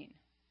scene.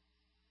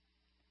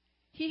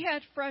 He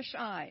had fresh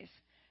eyes.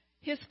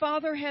 His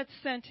father had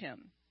sent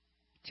him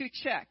to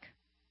check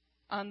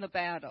on the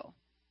battle.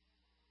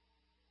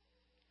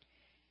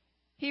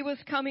 He was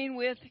coming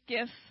with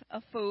gifts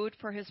of food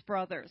for his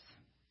brothers.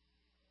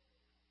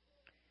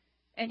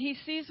 And he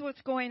sees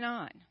what's going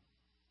on.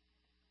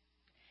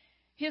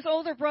 His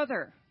older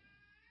brother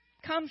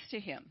comes to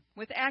him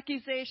with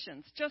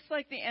accusations, just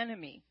like the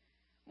enemy.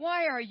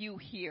 Why are you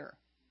here?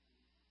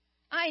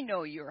 I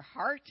know your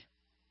heart.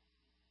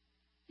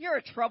 You're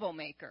a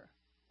troublemaker.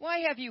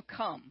 Why have you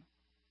come?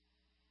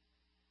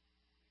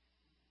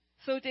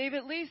 So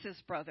David leaves his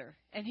brother,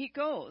 and he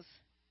goes.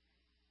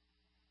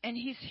 And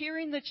he's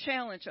hearing the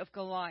challenge of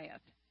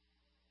Goliath.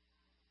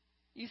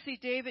 You see,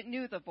 David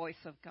knew the voice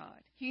of God.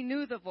 He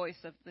knew the voice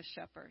of the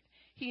shepherd.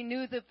 He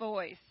knew the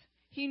voice.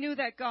 He knew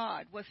that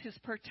God was his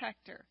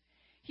protector.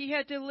 He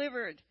had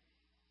delivered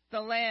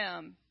the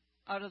lamb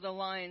out of the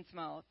lion's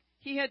mouth.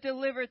 He had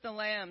delivered the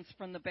lambs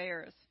from the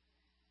bears.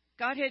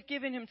 God had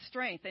given him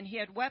strength, and he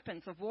had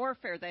weapons of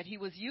warfare that he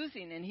was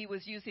using, and he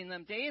was using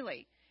them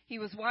daily. He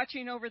was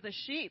watching over the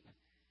sheep.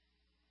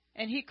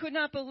 And he could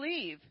not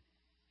believe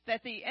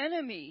that the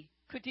enemy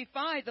could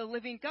defy the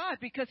living God,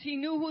 because he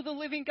knew who the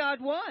living God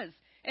was.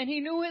 And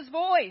he knew his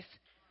voice.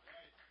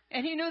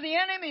 And he knew the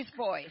enemy's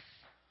voice.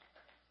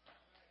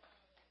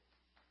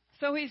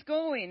 So he's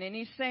going and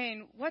he's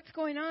saying, what's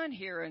going on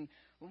here? And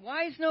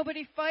why is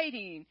nobody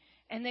fighting?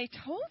 And they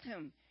told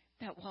him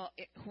that, well,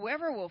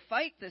 whoever will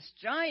fight this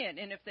giant,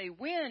 and if they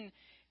win,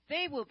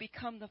 they will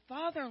become the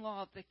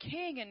father-in-law of the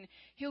king, and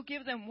he'll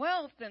give them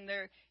wealth, and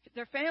their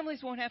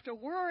families won't have to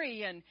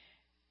worry.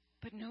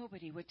 But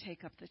nobody would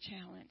take up the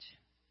challenge.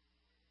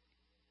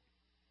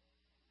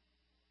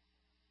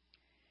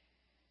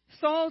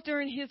 Saul,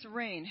 during his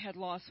reign, had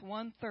lost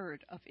 1/3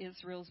 of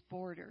Israel's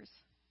borders.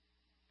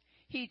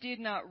 He did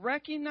not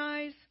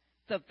recognize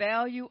the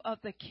value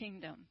of the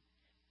kingdom,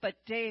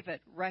 but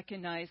David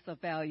recognized the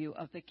value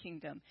of the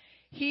kingdom.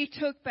 He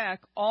took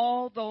back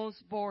all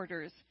those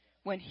borders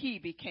when he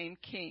became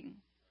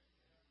king.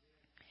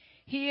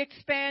 He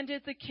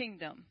expanded the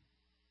kingdom.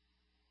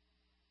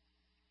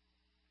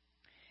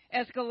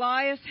 As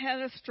Goliath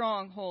had a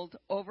stronghold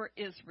over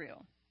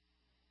Israel.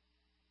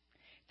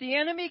 The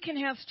enemy can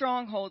have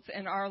strongholds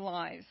in our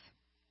lives.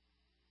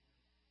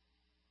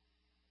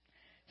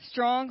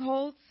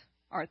 Strongholds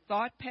are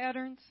thought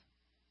patterns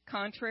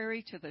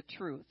contrary to the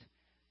truth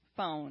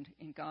found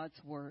in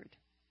God's Word.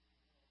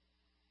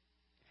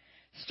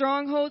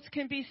 Strongholds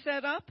can be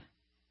set up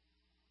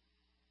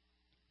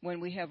when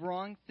we have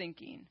wrong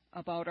thinking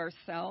about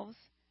ourselves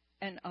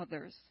and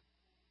others.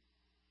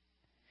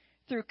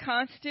 Through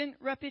constant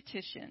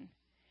repetition,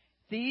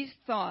 these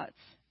thoughts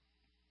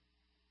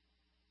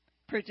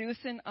produce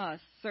in us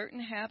certain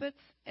habits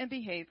and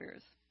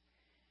behaviors.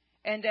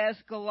 And as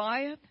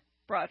Goliath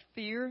brought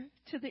fear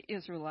to the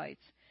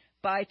Israelites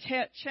by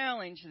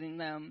challenging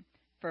them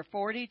for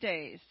 40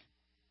 days,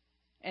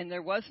 and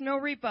there was no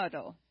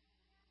rebuttal,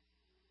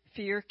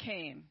 fear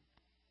came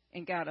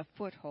and got a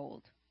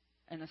foothold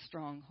and a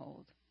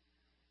stronghold.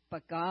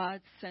 But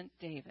God sent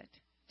David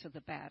to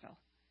the battle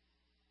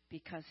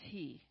because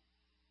he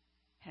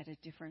had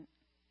different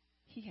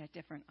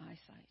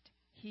eyesight.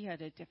 He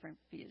had a different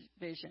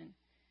vision.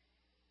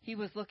 He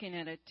was looking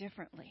at it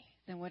differently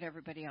than what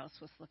everybody else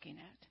was looking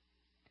at.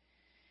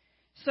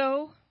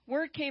 So,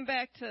 word came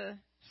back to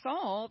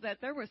Saul that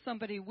there was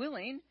somebody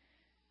willing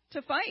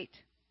to fight.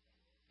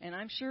 And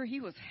I'm sure he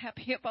was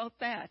happy about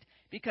that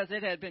because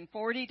it had been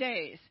 40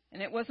 days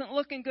and it wasn't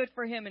looking good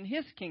for him and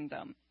his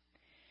kingdom.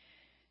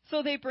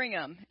 So they bring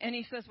him and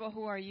he says, well,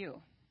 who are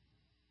you?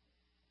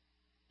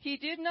 He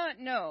did not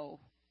know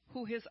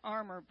who his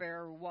armor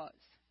bearer was.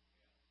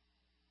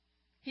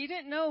 He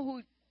didn't know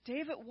who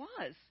David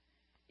was,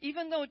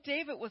 even though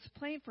David was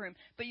playing for him.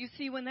 But you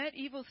see, when that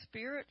evil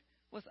spirit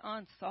was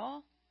on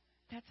Saul,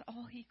 that's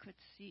all he could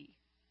see.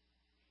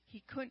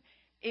 He couldn't,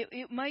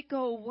 it might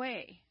go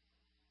away,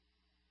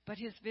 but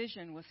his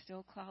vision was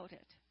still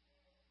clouded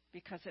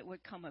because it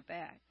would come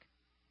back.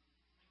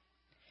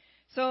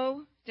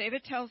 So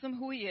David tells him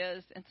who he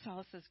is, and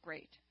Saul says,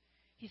 great.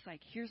 He's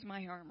like, here's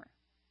my armor.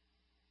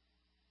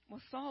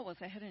 Well, Saul was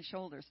a head and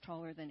shoulders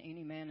taller than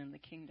any man in the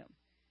kingdom.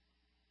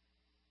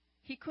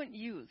 He couldn't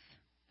use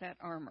that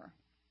armor.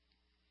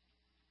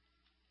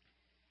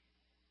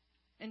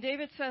 And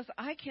David says,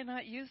 I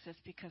cannot use this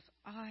because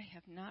I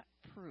have not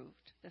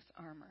proved this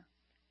armor.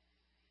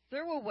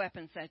 There were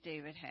weapons that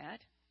David had.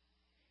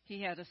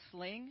 He had a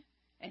sling,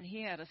 and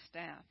he had a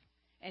staff,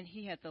 and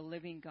he had the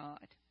living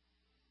God.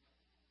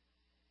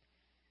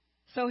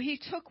 So he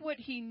took what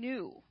he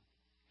knew.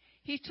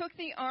 He took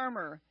the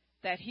armor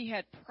that he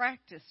had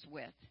practiced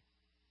with,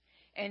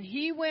 and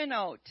he went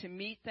out to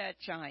meet that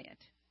giant.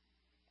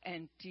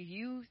 And do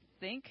you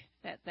think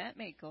that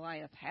made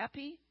Goliath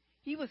happy?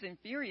 He was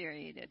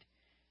infuriated.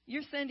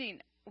 You're sending,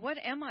 what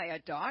am I, a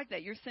dog,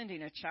 that you're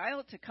sending a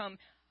child to come?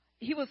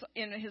 He was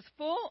in his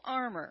full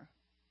armor,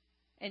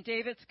 and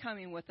David's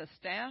coming with a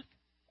staff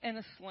and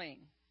a sling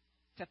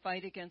to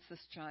fight against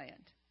this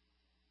giant.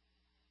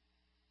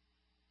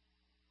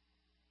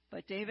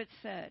 But David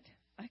said,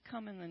 I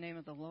come in the name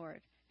of the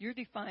Lord. You're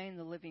defying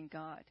the living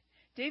God.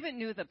 David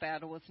knew the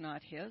battle was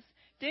not his.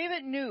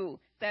 David knew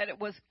that it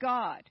was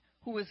God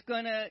who was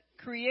going to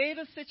create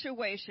a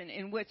situation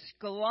in which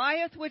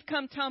Goliath would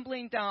come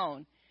tumbling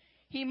down.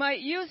 He might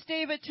use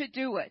David to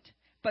do it,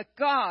 but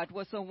God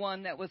was the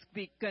one that was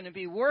going to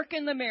be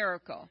working the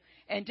miracle.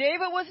 And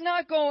David was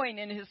not going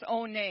in his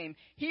own name.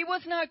 He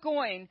was not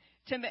going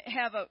to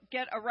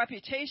get a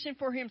reputation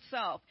for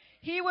himself.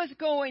 He was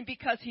going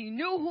because he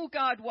knew who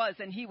God was,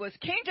 and he was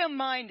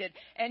kingdom-minded,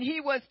 and he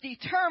was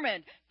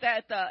determined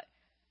that the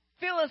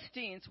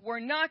Philistines were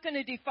not going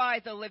to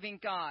defy the living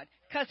God,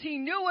 because he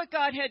knew what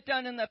God had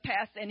done in the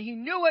past, and he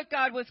knew what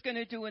God was going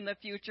to do in the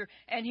future,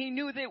 and he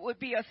knew that it would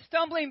be a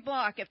stumbling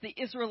block if the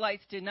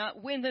Israelites did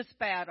not win this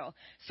battle.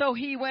 So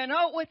he went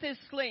out with his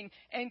sling,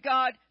 and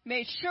God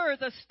made sure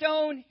the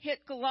stone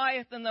hit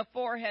Goliath in the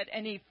forehead,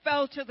 and he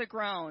fell to the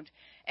ground.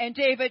 And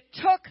David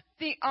took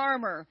the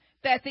armor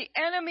that the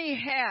enemy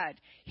had.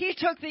 He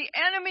took the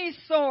enemy's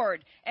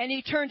sword and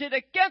he turned it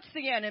against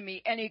the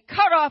enemy and he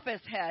cut off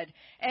his head.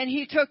 And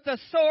he took the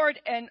sword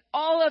and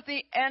all of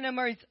the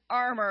enemy's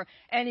armor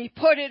and he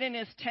put it in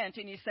his tent,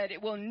 and he said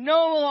it will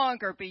no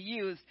longer be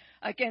used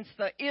against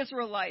the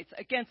Israelites,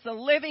 against the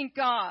living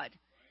God,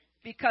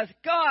 because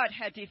God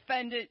had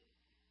defended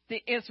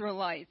the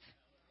Israelites.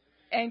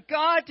 And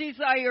God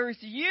desires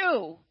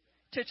you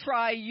to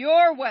try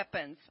your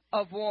weapons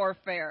of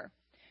warfare.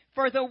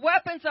 For the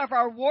weapons of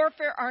our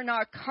warfare are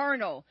not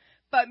carnal,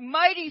 but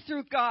mighty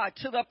through God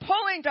to the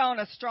pulling down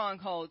of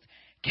strongholds,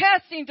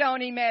 casting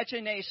down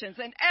imaginations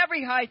and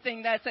every high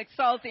thing that's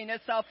exalting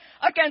itself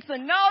against the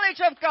knowledge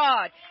of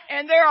God.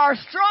 And there are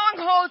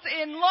strongholds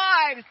in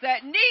lives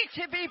that need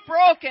to be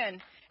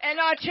broken. And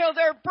until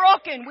they're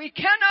broken, we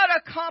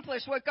cannot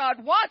accomplish what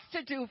God wants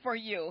to do for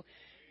you.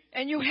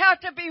 And you have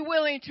to be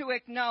willing to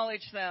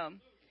acknowledge them.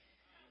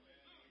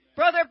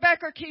 Brother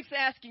Becker keeps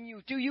asking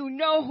you, do you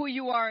know who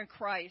you are in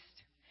Christ?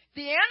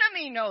 The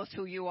enemy knows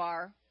who you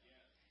are.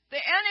 The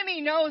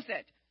enemy knows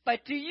it.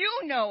 But do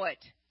you know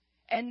it?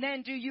 And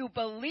then do you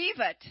believe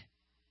it?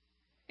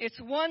 It's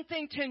one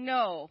thing to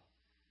know,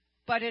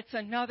 but it's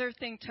another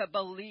thing to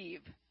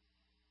believe.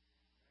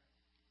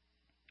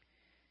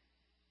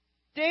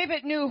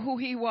 David knew who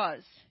he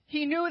was.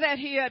 He knew that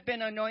he had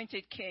been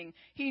anointed king.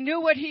 He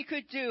knew what he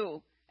could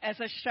do as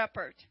a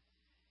shepherd.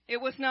 It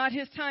was not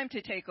his time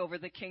to take over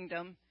the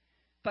kingdom,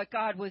 but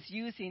God was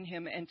using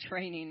him and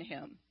training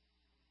him.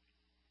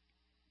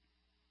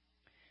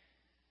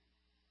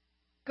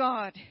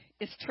 God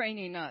is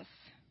training us.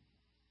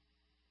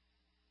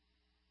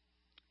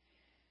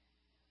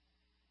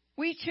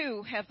 We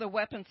too have the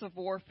weapons of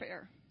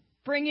warfare,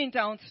 bringing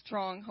down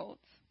strongholds.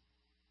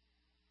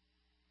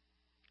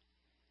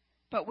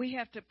 But we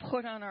have to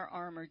put on our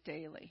armor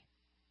daily,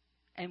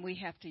 and we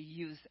have to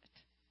use it.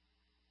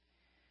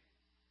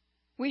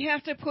 We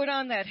have to put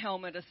on that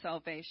helmet of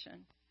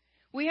salvation.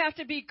 We have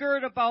to be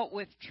girt about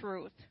with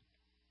truth.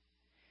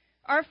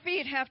 Our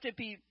feet have to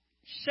be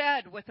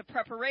shed with the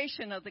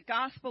preparation of the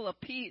gospel of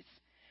peace.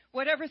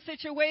 Whatever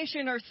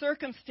situation or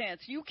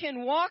circumstance, you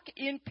can walk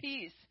in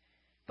peace,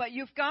 but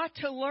you've got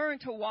to learn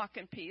to walk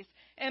in peace.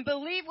 And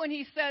believe when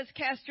he says,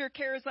 cast your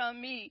cares on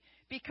me,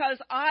 because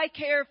I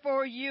care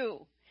for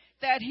you,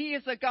 that he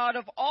is a God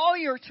of all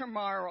your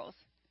tomorrows.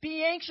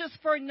 Be anxious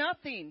for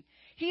nothing.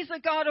 He's a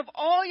God of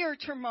all your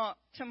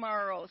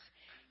tomorrows.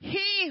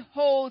 He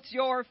holds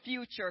your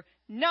future,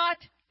 not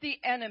the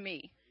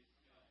enemy.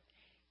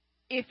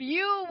 If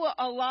you will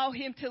allow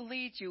him to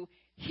lead you,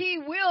 he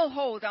will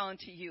hold on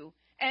to you,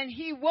 and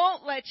he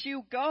won't let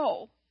you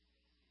go,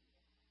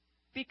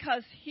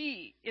 because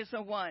he is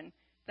the one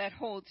that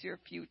holds your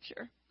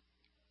future.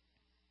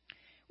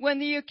 When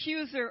the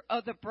accuser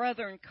of the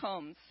brethren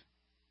comes,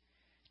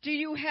 do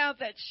you have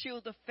that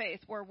shield of faith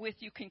wherewith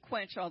you can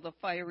quench all the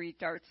fiery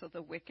darts of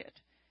the wicked?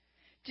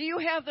 Do you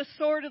have the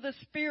sword of the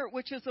Spirit,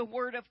 which is the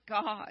word of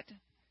God?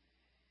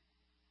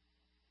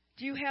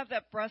 Do you have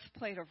that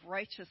breastplate of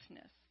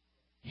righteousness?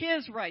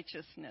 His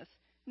righteousness,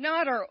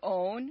 not our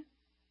own.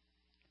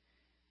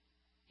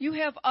 You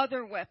have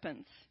other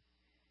weapons.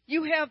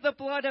 You have the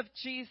blood of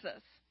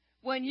Jesus.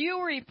 When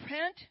you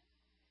repent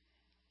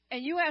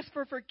and you ask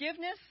for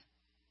forgiveness,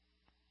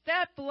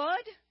 that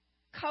blood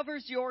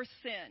covers your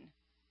sin.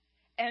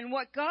 And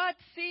what God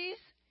sees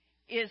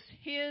is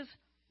his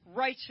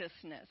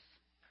righteousness.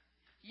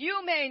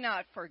 You may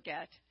not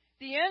forget.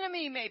 The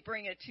enemy may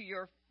bring it to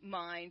your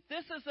mind.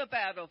 This is a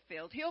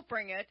battlefield. He'll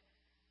bring it.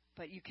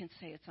 But you can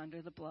say it's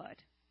under the blood.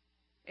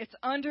 It's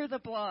under the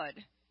blood.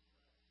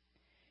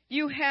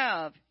 You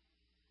have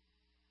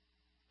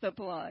the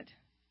blood.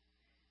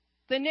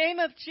 The name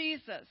of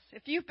Jesus.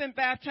 If you've been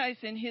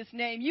baptized in his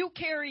name, you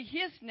carry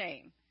his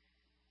name.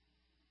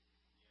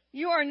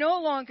 You are no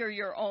longer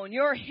your own.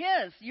 You're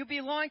his. You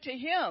belong to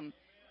him.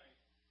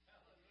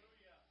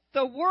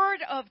 The word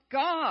of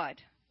God,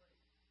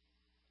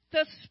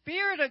 the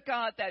Spirit of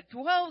God that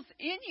dwells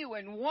in you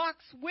and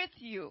walks with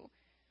you,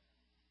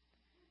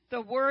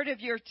 the word of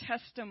your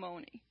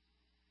testimony.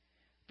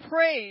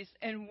 Praise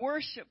and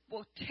worship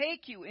will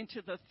take you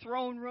into the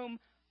throne room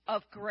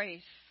of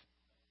grace.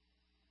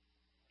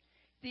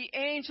 The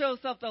angels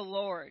of the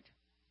Lord,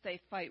 they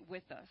fight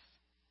with us.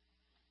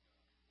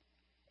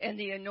 And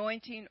the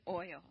anointing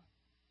oil.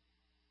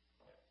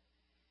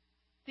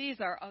 These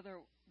are other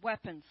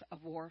weapons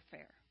of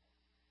warfare.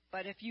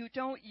 But if you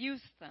don't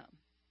use them,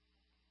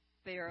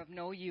 they are of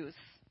no use.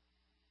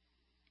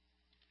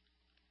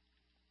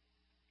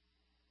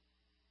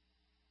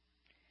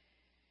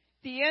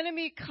 The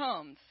enemy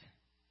comes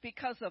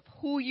because of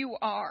who you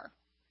are.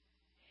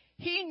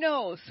 He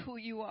knows who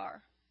you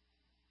are.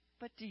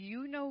 But do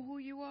you know who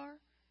you are?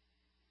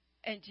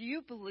 And do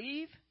you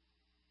believe?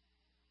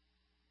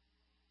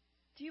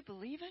 Do you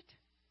believe it?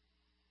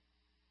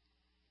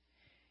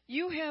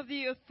 You have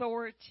the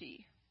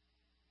authority,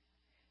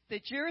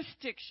 the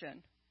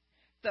jurisdiction,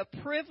 the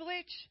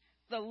privilege,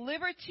 the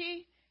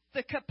liberty,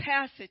 the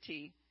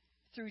capacity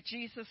through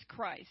Jesus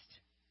Christ,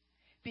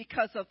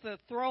 because of the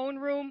throne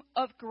room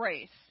of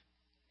grace,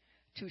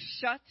 to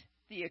shut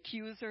the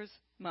accuser's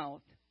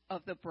mouth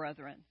of the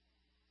brethren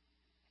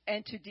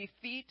and to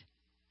defeat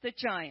the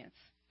giants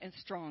and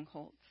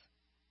strongholds.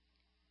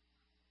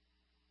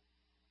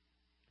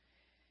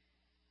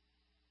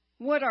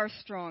 What are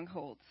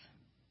strongholds?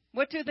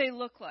 What do they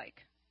look like?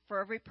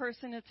 For every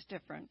person, it's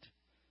different.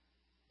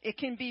 It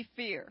can be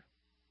fear,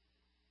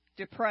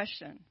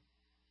 depression,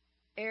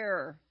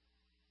 error,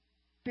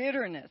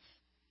 bitterness,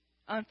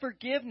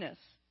 unforgiveness,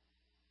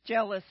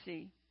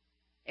 jealousy,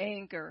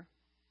 anger,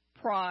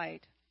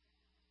 pride,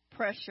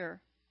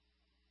 pressure,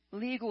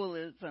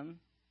 legalism,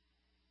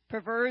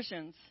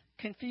 perversions,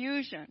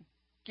 confusion,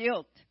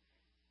 guilt,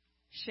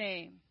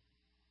 shame.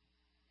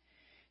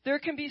 There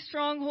can be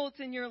strongholds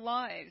in your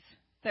lives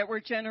that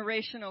were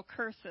generational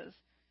curses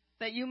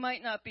that you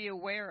might not be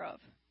aware of.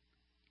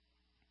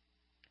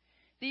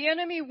 The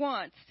enemy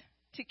wants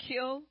to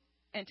kill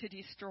and to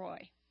destroy.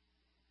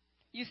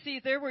 You see,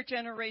 there were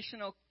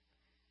generational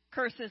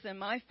curses in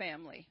my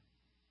family.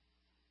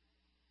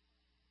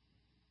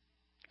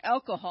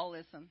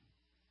 Alcoholism,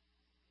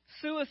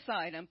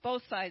 suicide on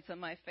both sides of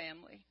my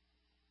family.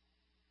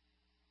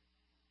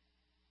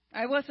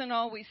 I wasn't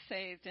always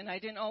saved, and I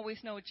didn't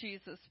always know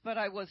Jesus, but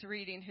I was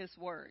reading his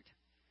word.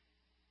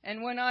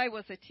 And when I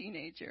was a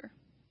teenager,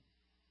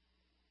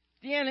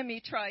 the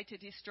enemy tried to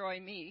destroy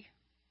me.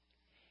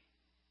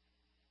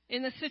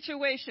 In the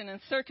situation and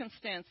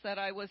circumstance that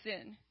I was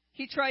in,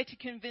 he tried to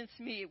convince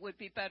me it would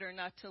be better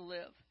not to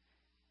live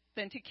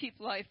than to keep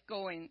life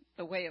going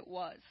the way it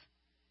was.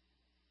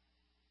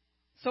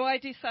 So I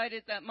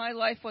decided that my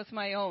life was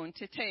my own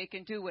to take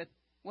and do with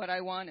what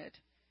I wanted.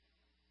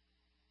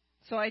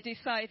 So I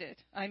decided,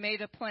 I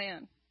made a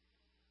plan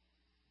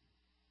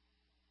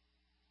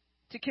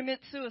to commit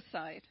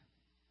suicide.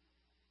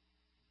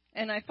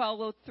 And I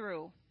followed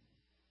through.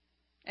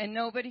 And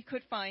nobody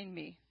could find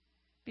me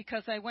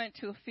because I went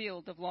to a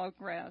field of long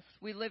grass.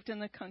 We lived in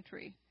the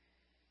country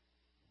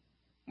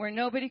where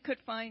nobody could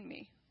find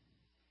me.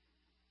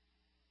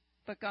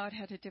 But God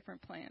had a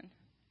different plan.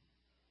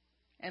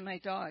 And my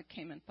dog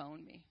came and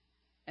found me.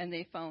 And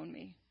they found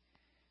me.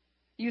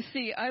 You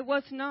see, I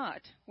was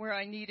not where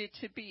I needed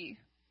to be,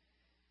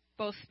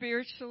 both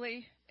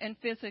spiritually and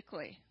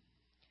physically,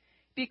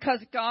 because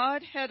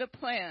God had a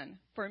plan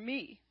for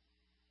me.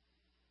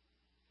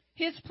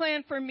 His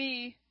plan for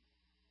me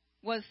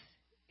was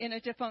in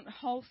a different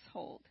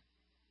household.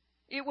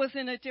 It was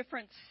in a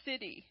different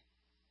city.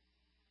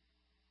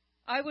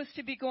 I was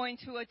to be going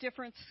to a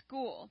different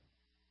school,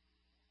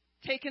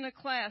 taking a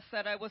class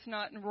that I was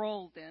not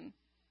enrolled in,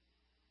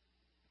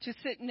 to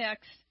sit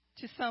next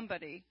to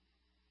somebody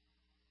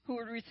who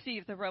would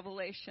receive the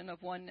revelation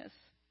of oneness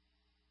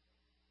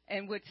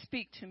and would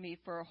speak to me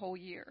for a whole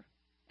year,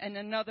 and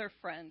another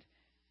friend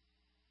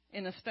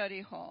in a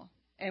study hall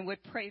and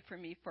would pray for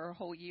me for a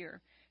whole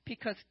year,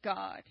 because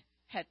God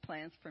had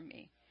plans for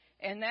me.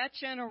 And that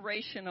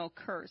generational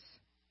curse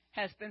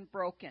has been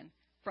broken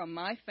from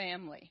my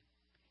family.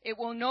 It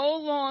will no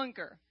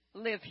longer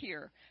live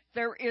here.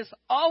 There is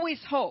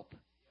always hope.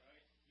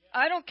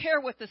 I don't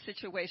care what the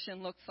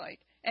situation looks like,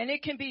 and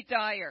it can be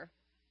dire.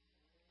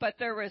 But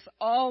there is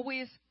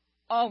always,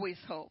 always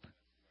hope.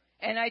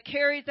 And I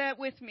carried that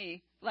with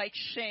me like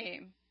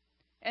shame.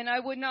 And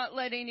I would not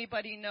let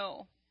anybody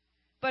know.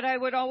 But I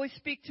would always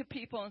speak to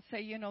people and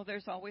say,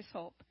 there's always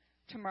hope.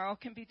 Tomorrow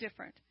can be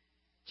different.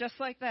 Just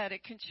like that,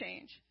 it can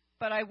change.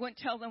 But I wouldn't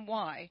tell them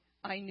why.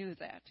 I knew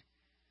that.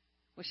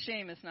 Well,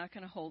 shame is not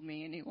going to hold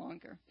me any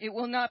longer. It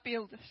will not be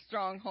a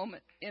strong home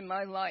in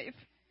my life.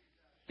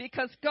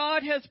 Because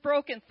God has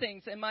broken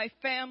things in my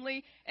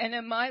family and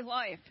in my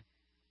life.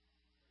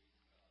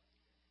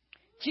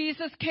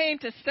 Jesus came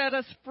to set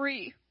us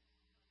free,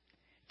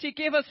 to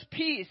give us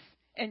peace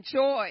and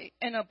joy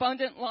and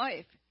abundant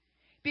life.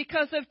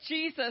 Because of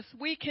Jesus,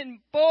 we can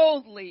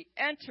boldly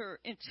enter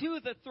into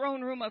the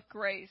throne room of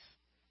grace.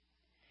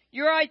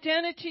 Your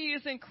identity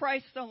is in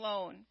Christ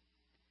alone.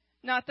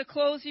 Not the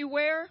clothes you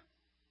wear,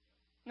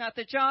 not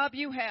the job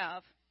you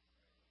have,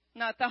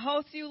 not the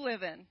house you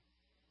live in,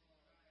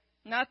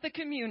 not the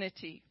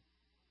community.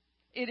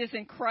 It is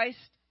in Christ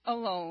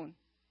alone.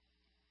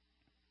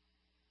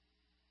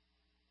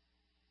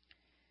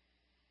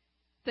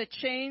 The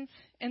chains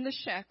and the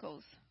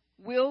shackles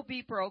will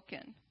be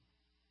broken.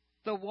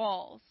 The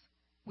walls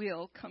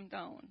will come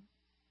down.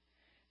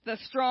 The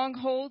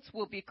strongholds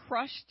will be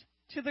crushed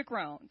to the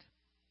ground.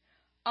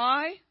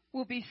 I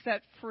will be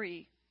set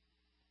free,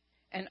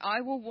 and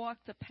I will walk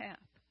the path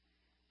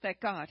that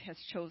God has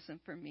chosen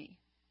for me.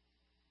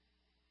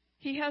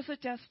 He has a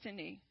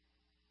destiny.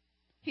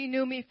 He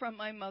knew me from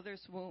my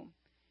mother's womb.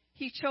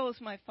 He chose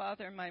my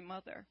father and my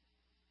mother.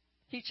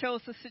 He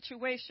chose the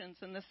situations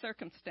and the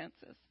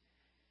circumstances.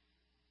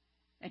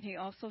 And he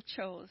also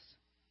chose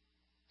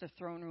the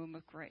throne room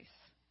of grace.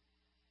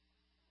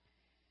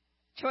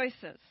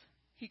 Choices.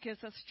 He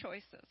gives us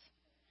choices.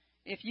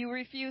 If you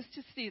refuse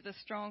to see the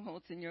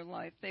strongholds in your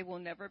life, they will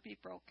never be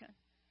broken.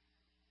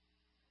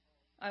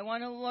 I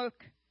want to look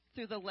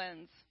through the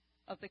lens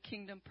of the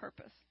kingdom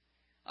purpose.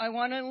 I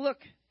want to look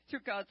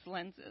through God's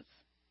lenses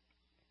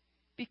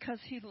because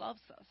he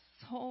loves us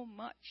so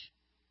much.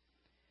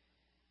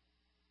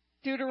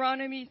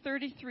 Deuteronomy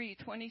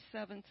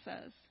 33:27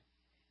 says,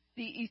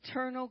 "The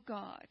eternal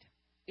God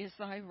is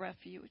thy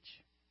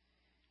refuge,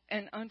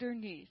 and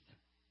underneath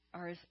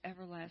are his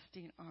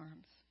everlasting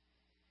arms.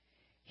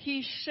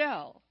 He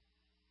shall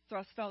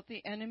thrust out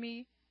the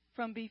enemy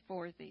from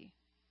before thee,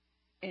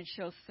 and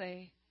shall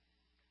say,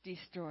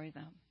 destroy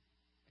them."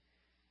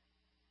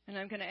 And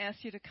I'm going to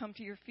ask you to come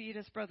to your feet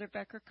as Brother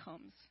Becker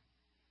comes.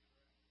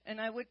 And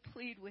I would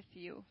plead with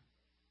you,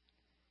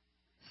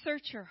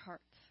 search your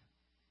hearts.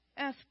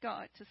 Ask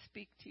God to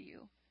speak to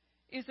you.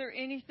 Is there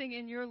anything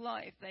in your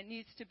life that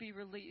needs to be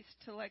released,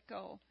 to let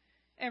go?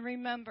 And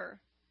remember,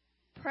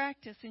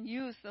 practice and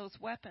use those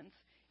weapons.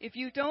 If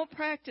you don't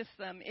practice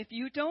them, if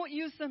you don't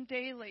use them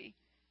daily,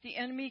 The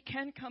enemy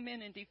can come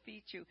in and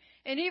defeat you.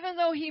 And even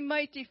though he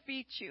might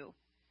defeat you,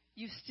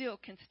 you still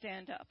can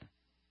stand up.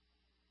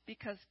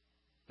 Because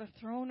the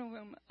throne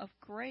room of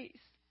grace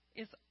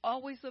is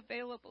always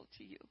available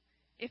to you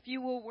if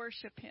you will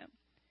worship him,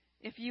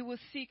 if you will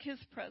seek his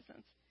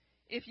presence,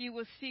 if you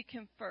will seek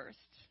him first.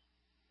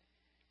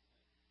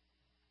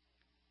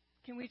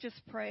 Can we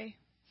just pray?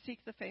 Seek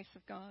the face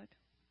of God.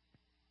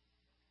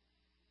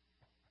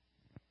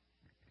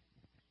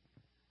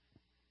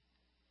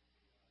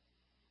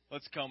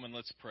 Let's come and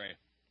let's pray.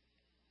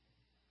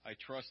 I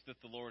trust that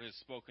the Lord has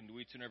spoken to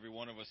each and every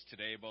one of us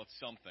today about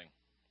something.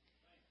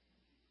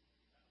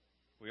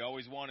 We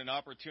always want an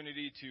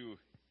opportunity to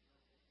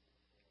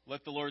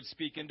let the Lord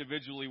speak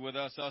individually with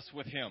us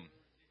with him.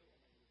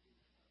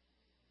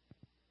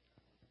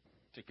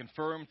 To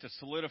confirm, to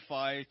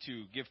solidify,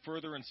 to give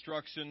further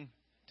instruction,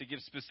 to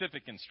give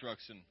specific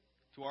instruction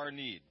to our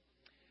need.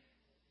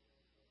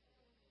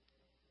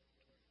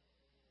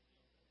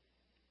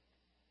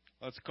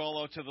 Let's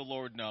call out to the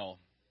Lord now.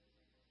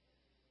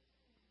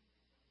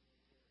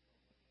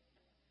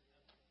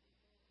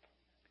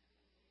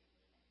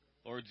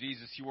 Lord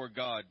Jesus, you are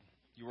God.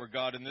 You are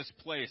God in this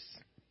place.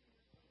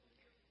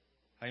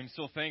 I am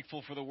so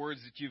thankful for the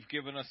words that you've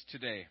given us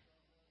today.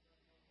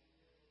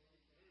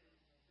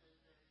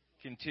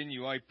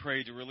 Continue, I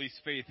pray, to release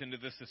faith into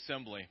this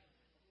assembly.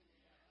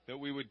 That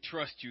we would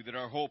trust you, that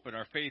our hope and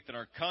our faith and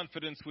our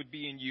confidence would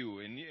be in you,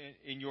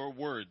 in your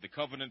word, the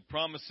covenant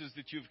promises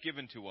that you've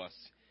given to us.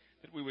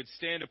 That we would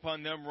stand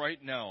upon them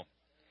right now.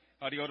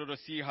 I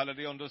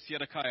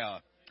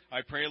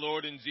pray,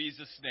 Lord, in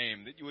Jesus'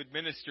 name, that you would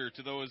minister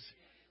to those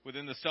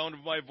within the sound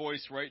of my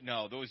voice right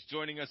now, those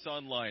joining us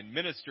online.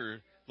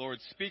 Minister, Lord,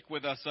 speak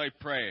with us, I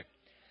pray.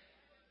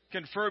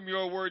 Confirm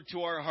your word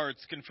to our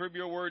hearts. Confirm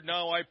your word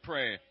now, I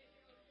pray.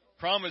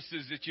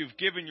 Promises that you've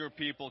given your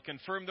people,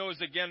 confirm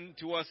those again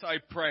to us, I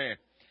pray.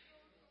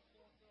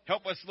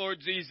 Help us, Lord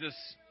Jesus,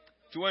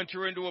 to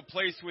enter into a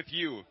place with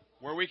you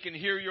where we can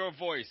hear your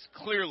voice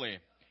clearly,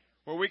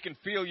 where we can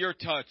feel your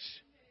touch.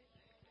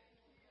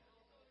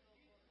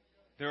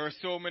 There are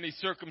so many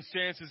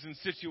circumstances and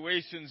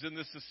situations in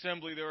this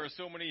assembly. There are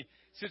so many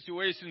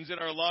situations in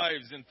our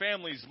lives and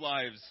families'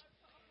 lives.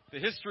 The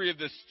history of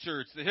this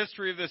church, the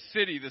history of this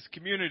city, this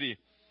community.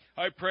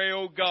 I pray,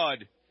 oh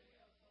God,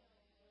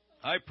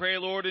 I pray,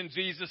 Lord, in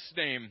Jesus'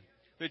 name,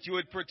 that you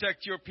would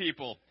protect your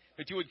people,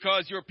 that you would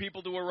cause your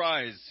people to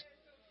arise.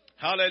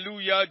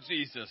 Hallelujah,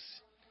 Jesus.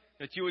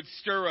 That you would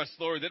stir us,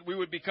 Lord, that we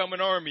would become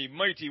an army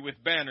mighty with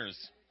banners.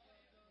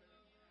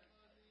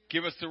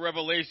 Give us the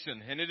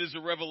revelation, and it is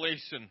a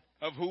revelation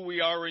of who we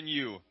are in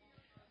you.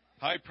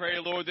 I pray,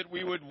 Lord, that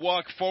we would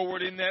walk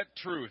forward in that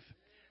truth,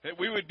 that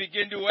we would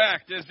begin to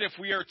act as if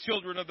we are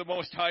children of the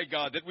Most High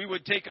God, that we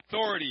would take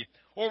authority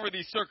over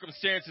these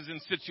circumstances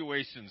and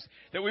situations,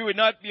 that we would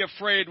not be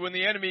afraid when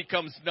the enemy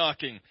comes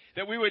knocking,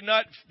 that we would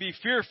not be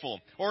fearful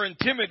or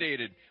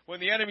intimidated when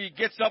the enemy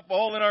gets up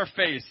all in our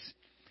face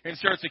and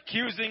starts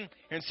accusing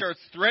and starts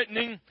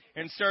threatening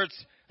and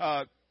starts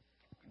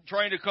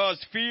trying to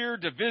cause fear,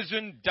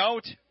 division,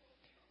 doubt.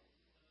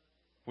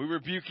 We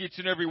rebuke each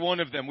and every one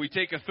of them. We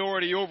take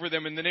authority over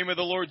them in the name of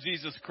the Lord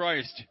Jesus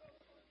Christ.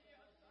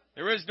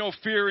 There is no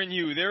fear in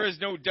you. There is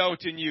no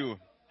doubt in you.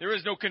 There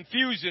is no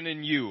confusion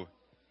in you.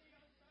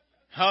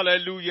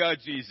 Hallelujah,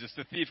 Jesus.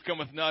 The thief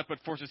cometh not but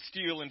for to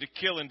steal and to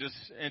kill and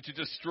to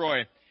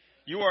destroy.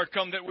 You are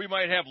come that we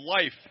might have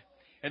life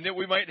and that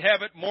we might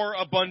have it more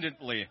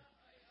abundantly.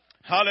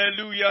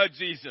 Hallelujah,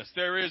 Jesus.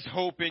 There is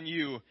hope in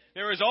you.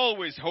 There is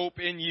always hope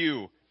in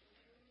you.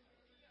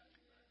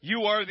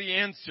 You are the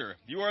answer.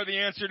 You are the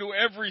answer to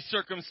every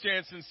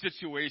circumstance and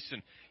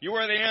situation. You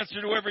are the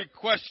answer to every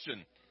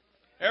question,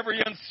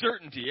 every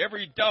uncertainty,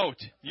 every doubt.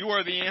 You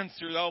are the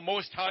answer, thou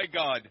Most High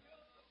God.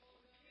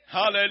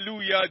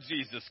 Hallelujah,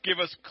 Jesus. Give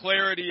us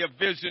clarity of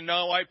vision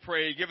now, I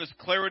pray. Give us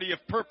clarity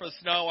of purpose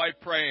now, I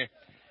pray.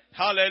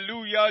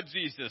 Hallelujah,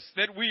 Jesus,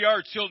 that we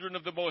are children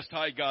of the Most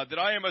High God, that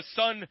I am a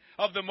son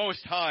of the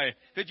Most High,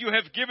 that you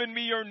have given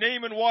me your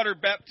name in water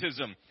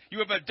baptism. You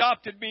have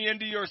adopted me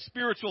into your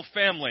spiritual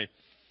family.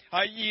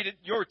 I eat at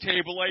your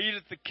table. I eat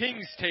at the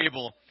King's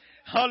table.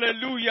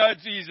 Hallelujah,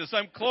 Jesus.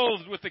 I'm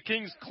clothed with the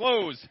King's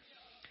clothes.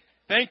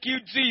 Thank you,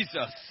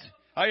 Jesus.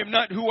 I am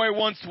not who I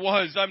once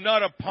was. I'm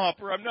not a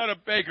pauper. I'm not a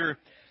beggar.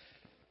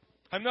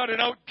 I'm not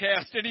an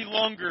outcast any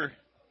longer.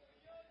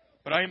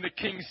 But I am the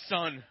King's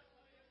son.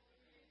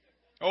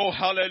 Oh,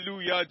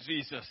 hallelujah,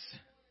 Jesus.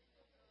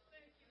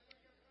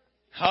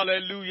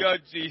 Hallelujah,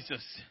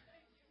 Jesus.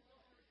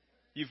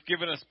 You've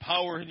given us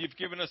power and you've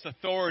given us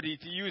authority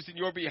to use in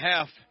your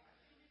behalf.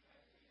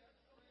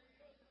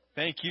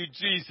 Thank you,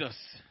 Jesus.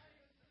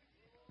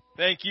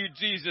 Thank you,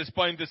 Jesus.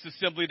 Bind this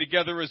assembly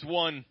together as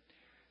one.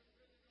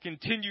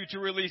 Continue to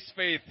release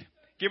faith.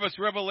 Give us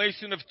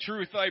revelation of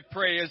truth, I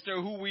pray, as to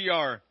who we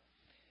are.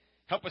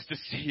 Help us to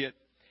see it.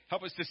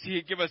 Help us to see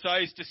it. Give us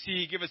eyes to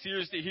see. Give us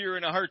ears to hear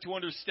and a heart to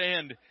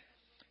understand.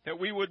 That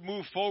we would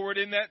move forward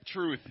in that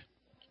truth.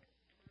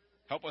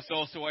 Help us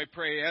also, I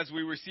pray, as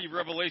we receive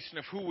revelation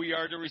of who we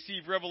are, to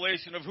receive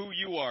revelation of who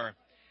you are.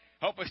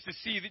 Help us to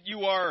see that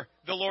you are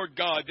the Lord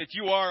God, that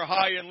you are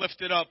high and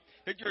lifted up,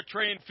 that your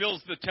train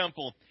fills the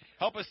temple.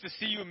 Help us to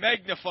see you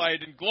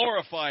magnified and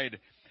glorified.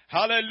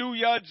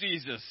 Hallelujah,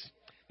 Jesus,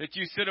 that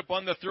you sit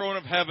upon the throne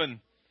of heaven.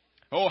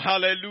 Oh,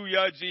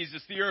 hallelujah,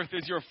 Jesus. The earth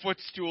is your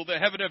footstool. The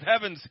heaven of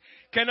heavens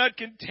cannot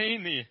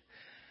contain thee.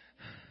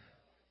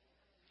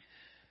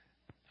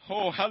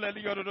 Oh,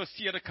 hallelujah.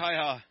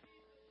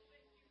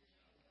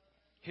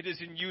 It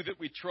is in you that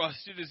we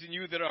trust. It is in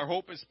you that our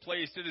hope is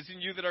placed. It is in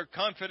you that our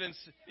confidence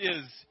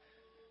is.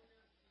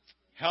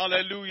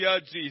 Hallelujah,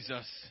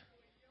 Jesus.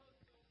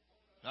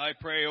 I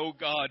pray, oh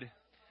God.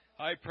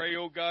 I pray,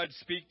 oh God,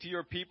 speak to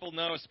your people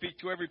now. Speak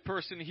to every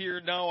person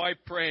here now, I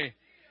pray.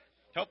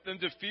 Help them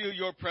to feel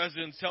your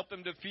presence. Help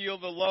them to feel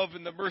the love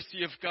and the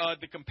mercy of God,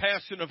 the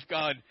compassion of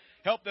God.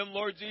 Help them,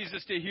 Lord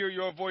Jesus, to hear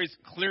your voice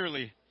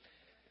clearly.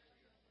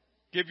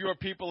 Give your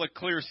people a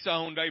clear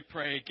sound, I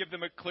pray. Give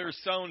them a clear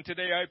sound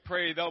today, I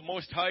pray, thou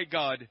Most High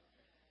God.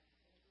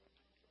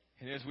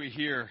 And as we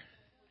hear,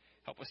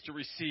 help us to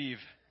receive.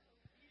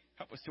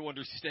 Help us to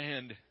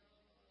understand.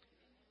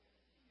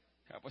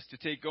 Help us to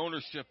take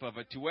ownership of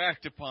it, to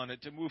act upon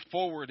it, to move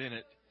forward in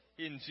it.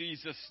 In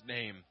Jesus'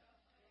 name.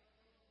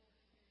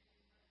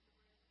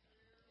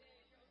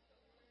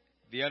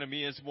 The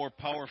enemy is more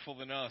powerful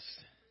than us,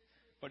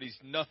 but he's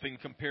nothing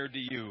compared to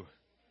you.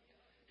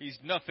 He's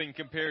nothing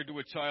compared to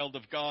a child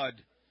of God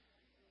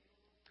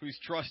whose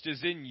trust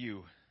is in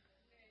you.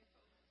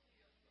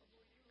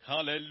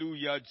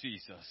 Hallelujah,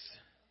 Jesus.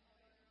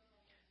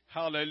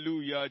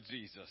 Hallelujah,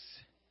 Jesus.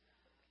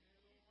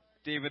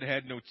 David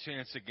had no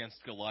chance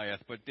against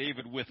Goliath, but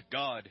David with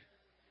God,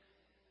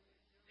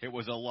 it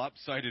was a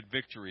lopsided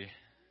victory.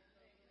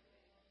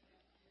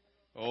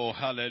 Oh,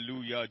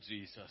 hallelujah,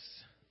 Jesus.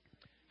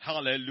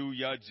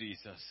 Hallelujah,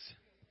 Jesus.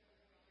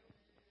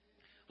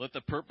 Let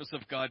the purpose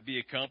of God be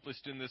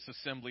accomplished in this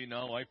assembly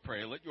now, I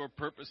pray. Let your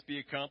purpose be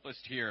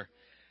accomplished here.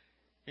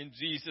 In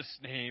Jesus'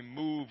 name,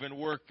 move and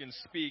work and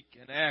speak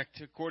and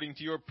act according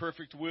to your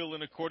perfect will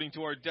and according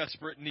to our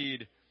desperate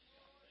need.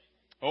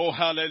 Oh,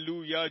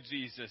 hallelujah,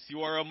 Jesus.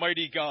 You are a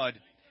mighty God.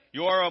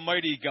 You are a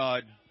mighty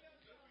God.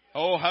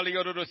 Oh,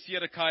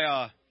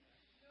 hallelujah.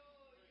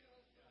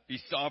 Be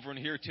sovereign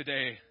here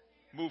today.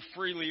 Move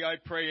freely, I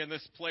pray, in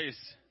this place.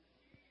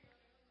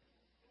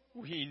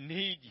 We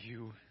need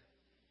you.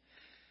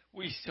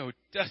 We so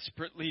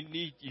desperately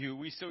need you.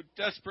 We so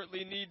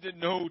desperately need to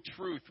know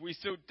truth. We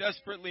so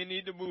desperately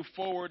need to move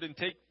forward and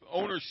take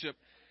ownership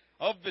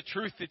of the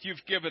truth that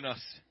you've given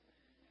us,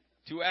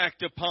 to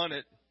act upon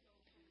it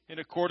in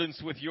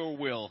accordance with your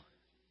will.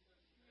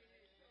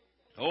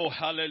 Oh,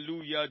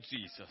 hallelujah,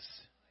 Jesus.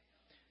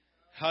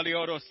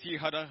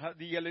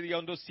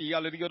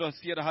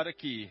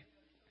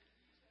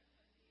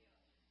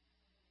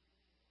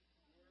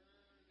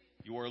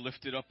 You are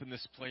lifted up in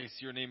this place.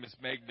 Your name is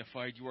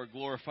magnified. You are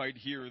glorified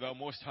here, thou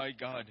Most High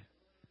God.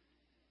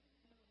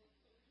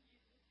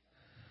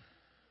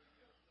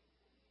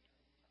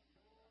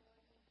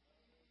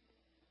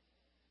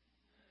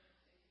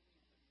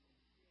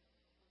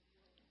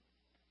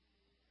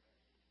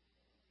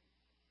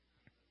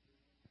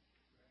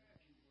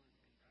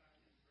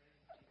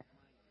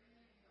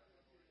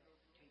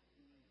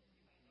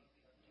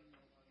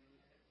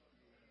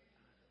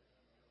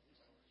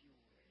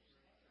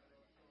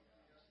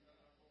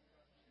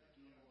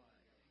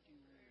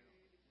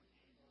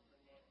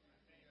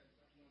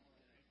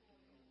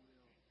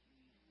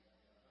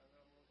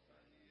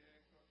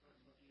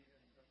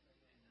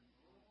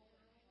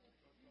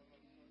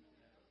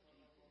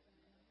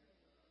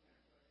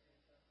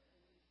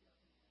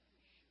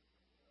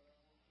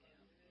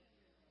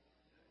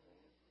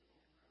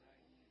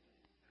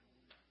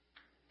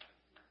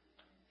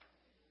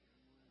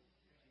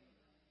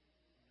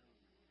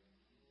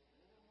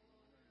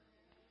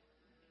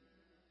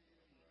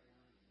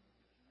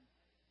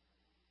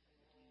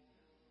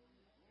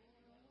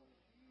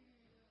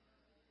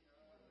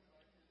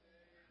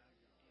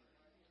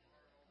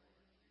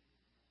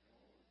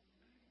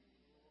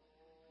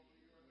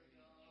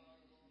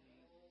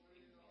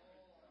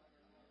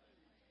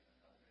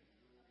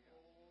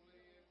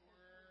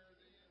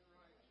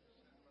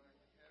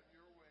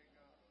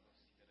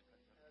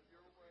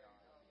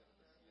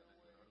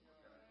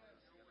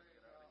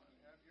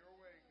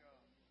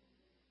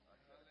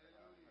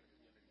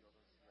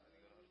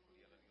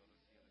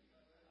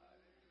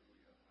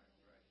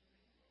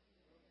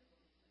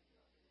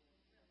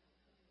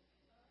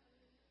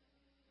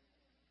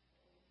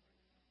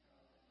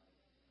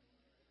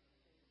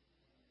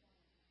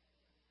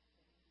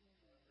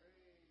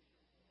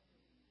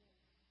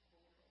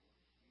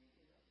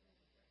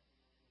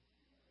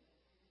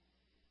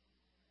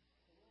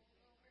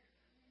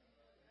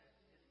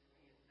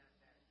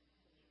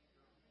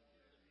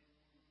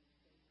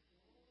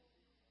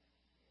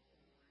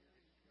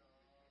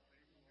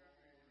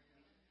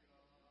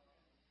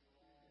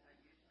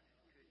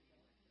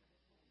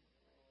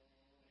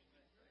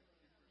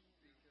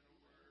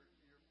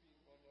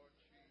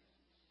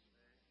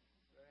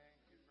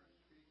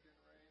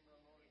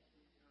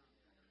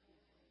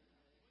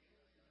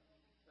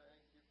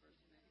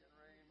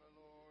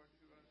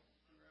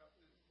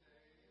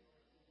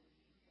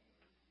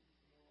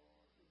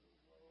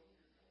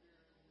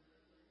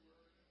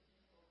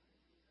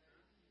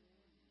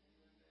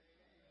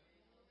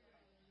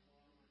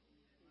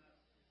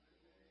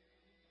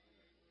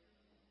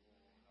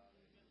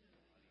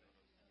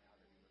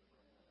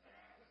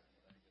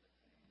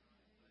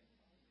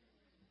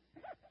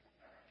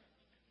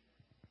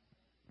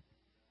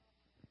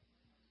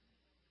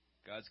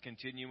 God's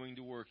continuing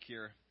to work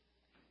here.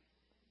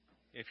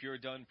 If you're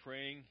done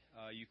praying,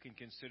 you can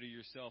consider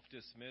yourself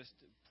dismissed.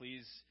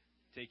 Please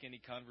take any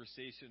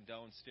conversation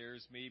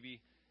downstairs,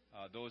 maybe.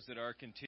 Those that are continuing.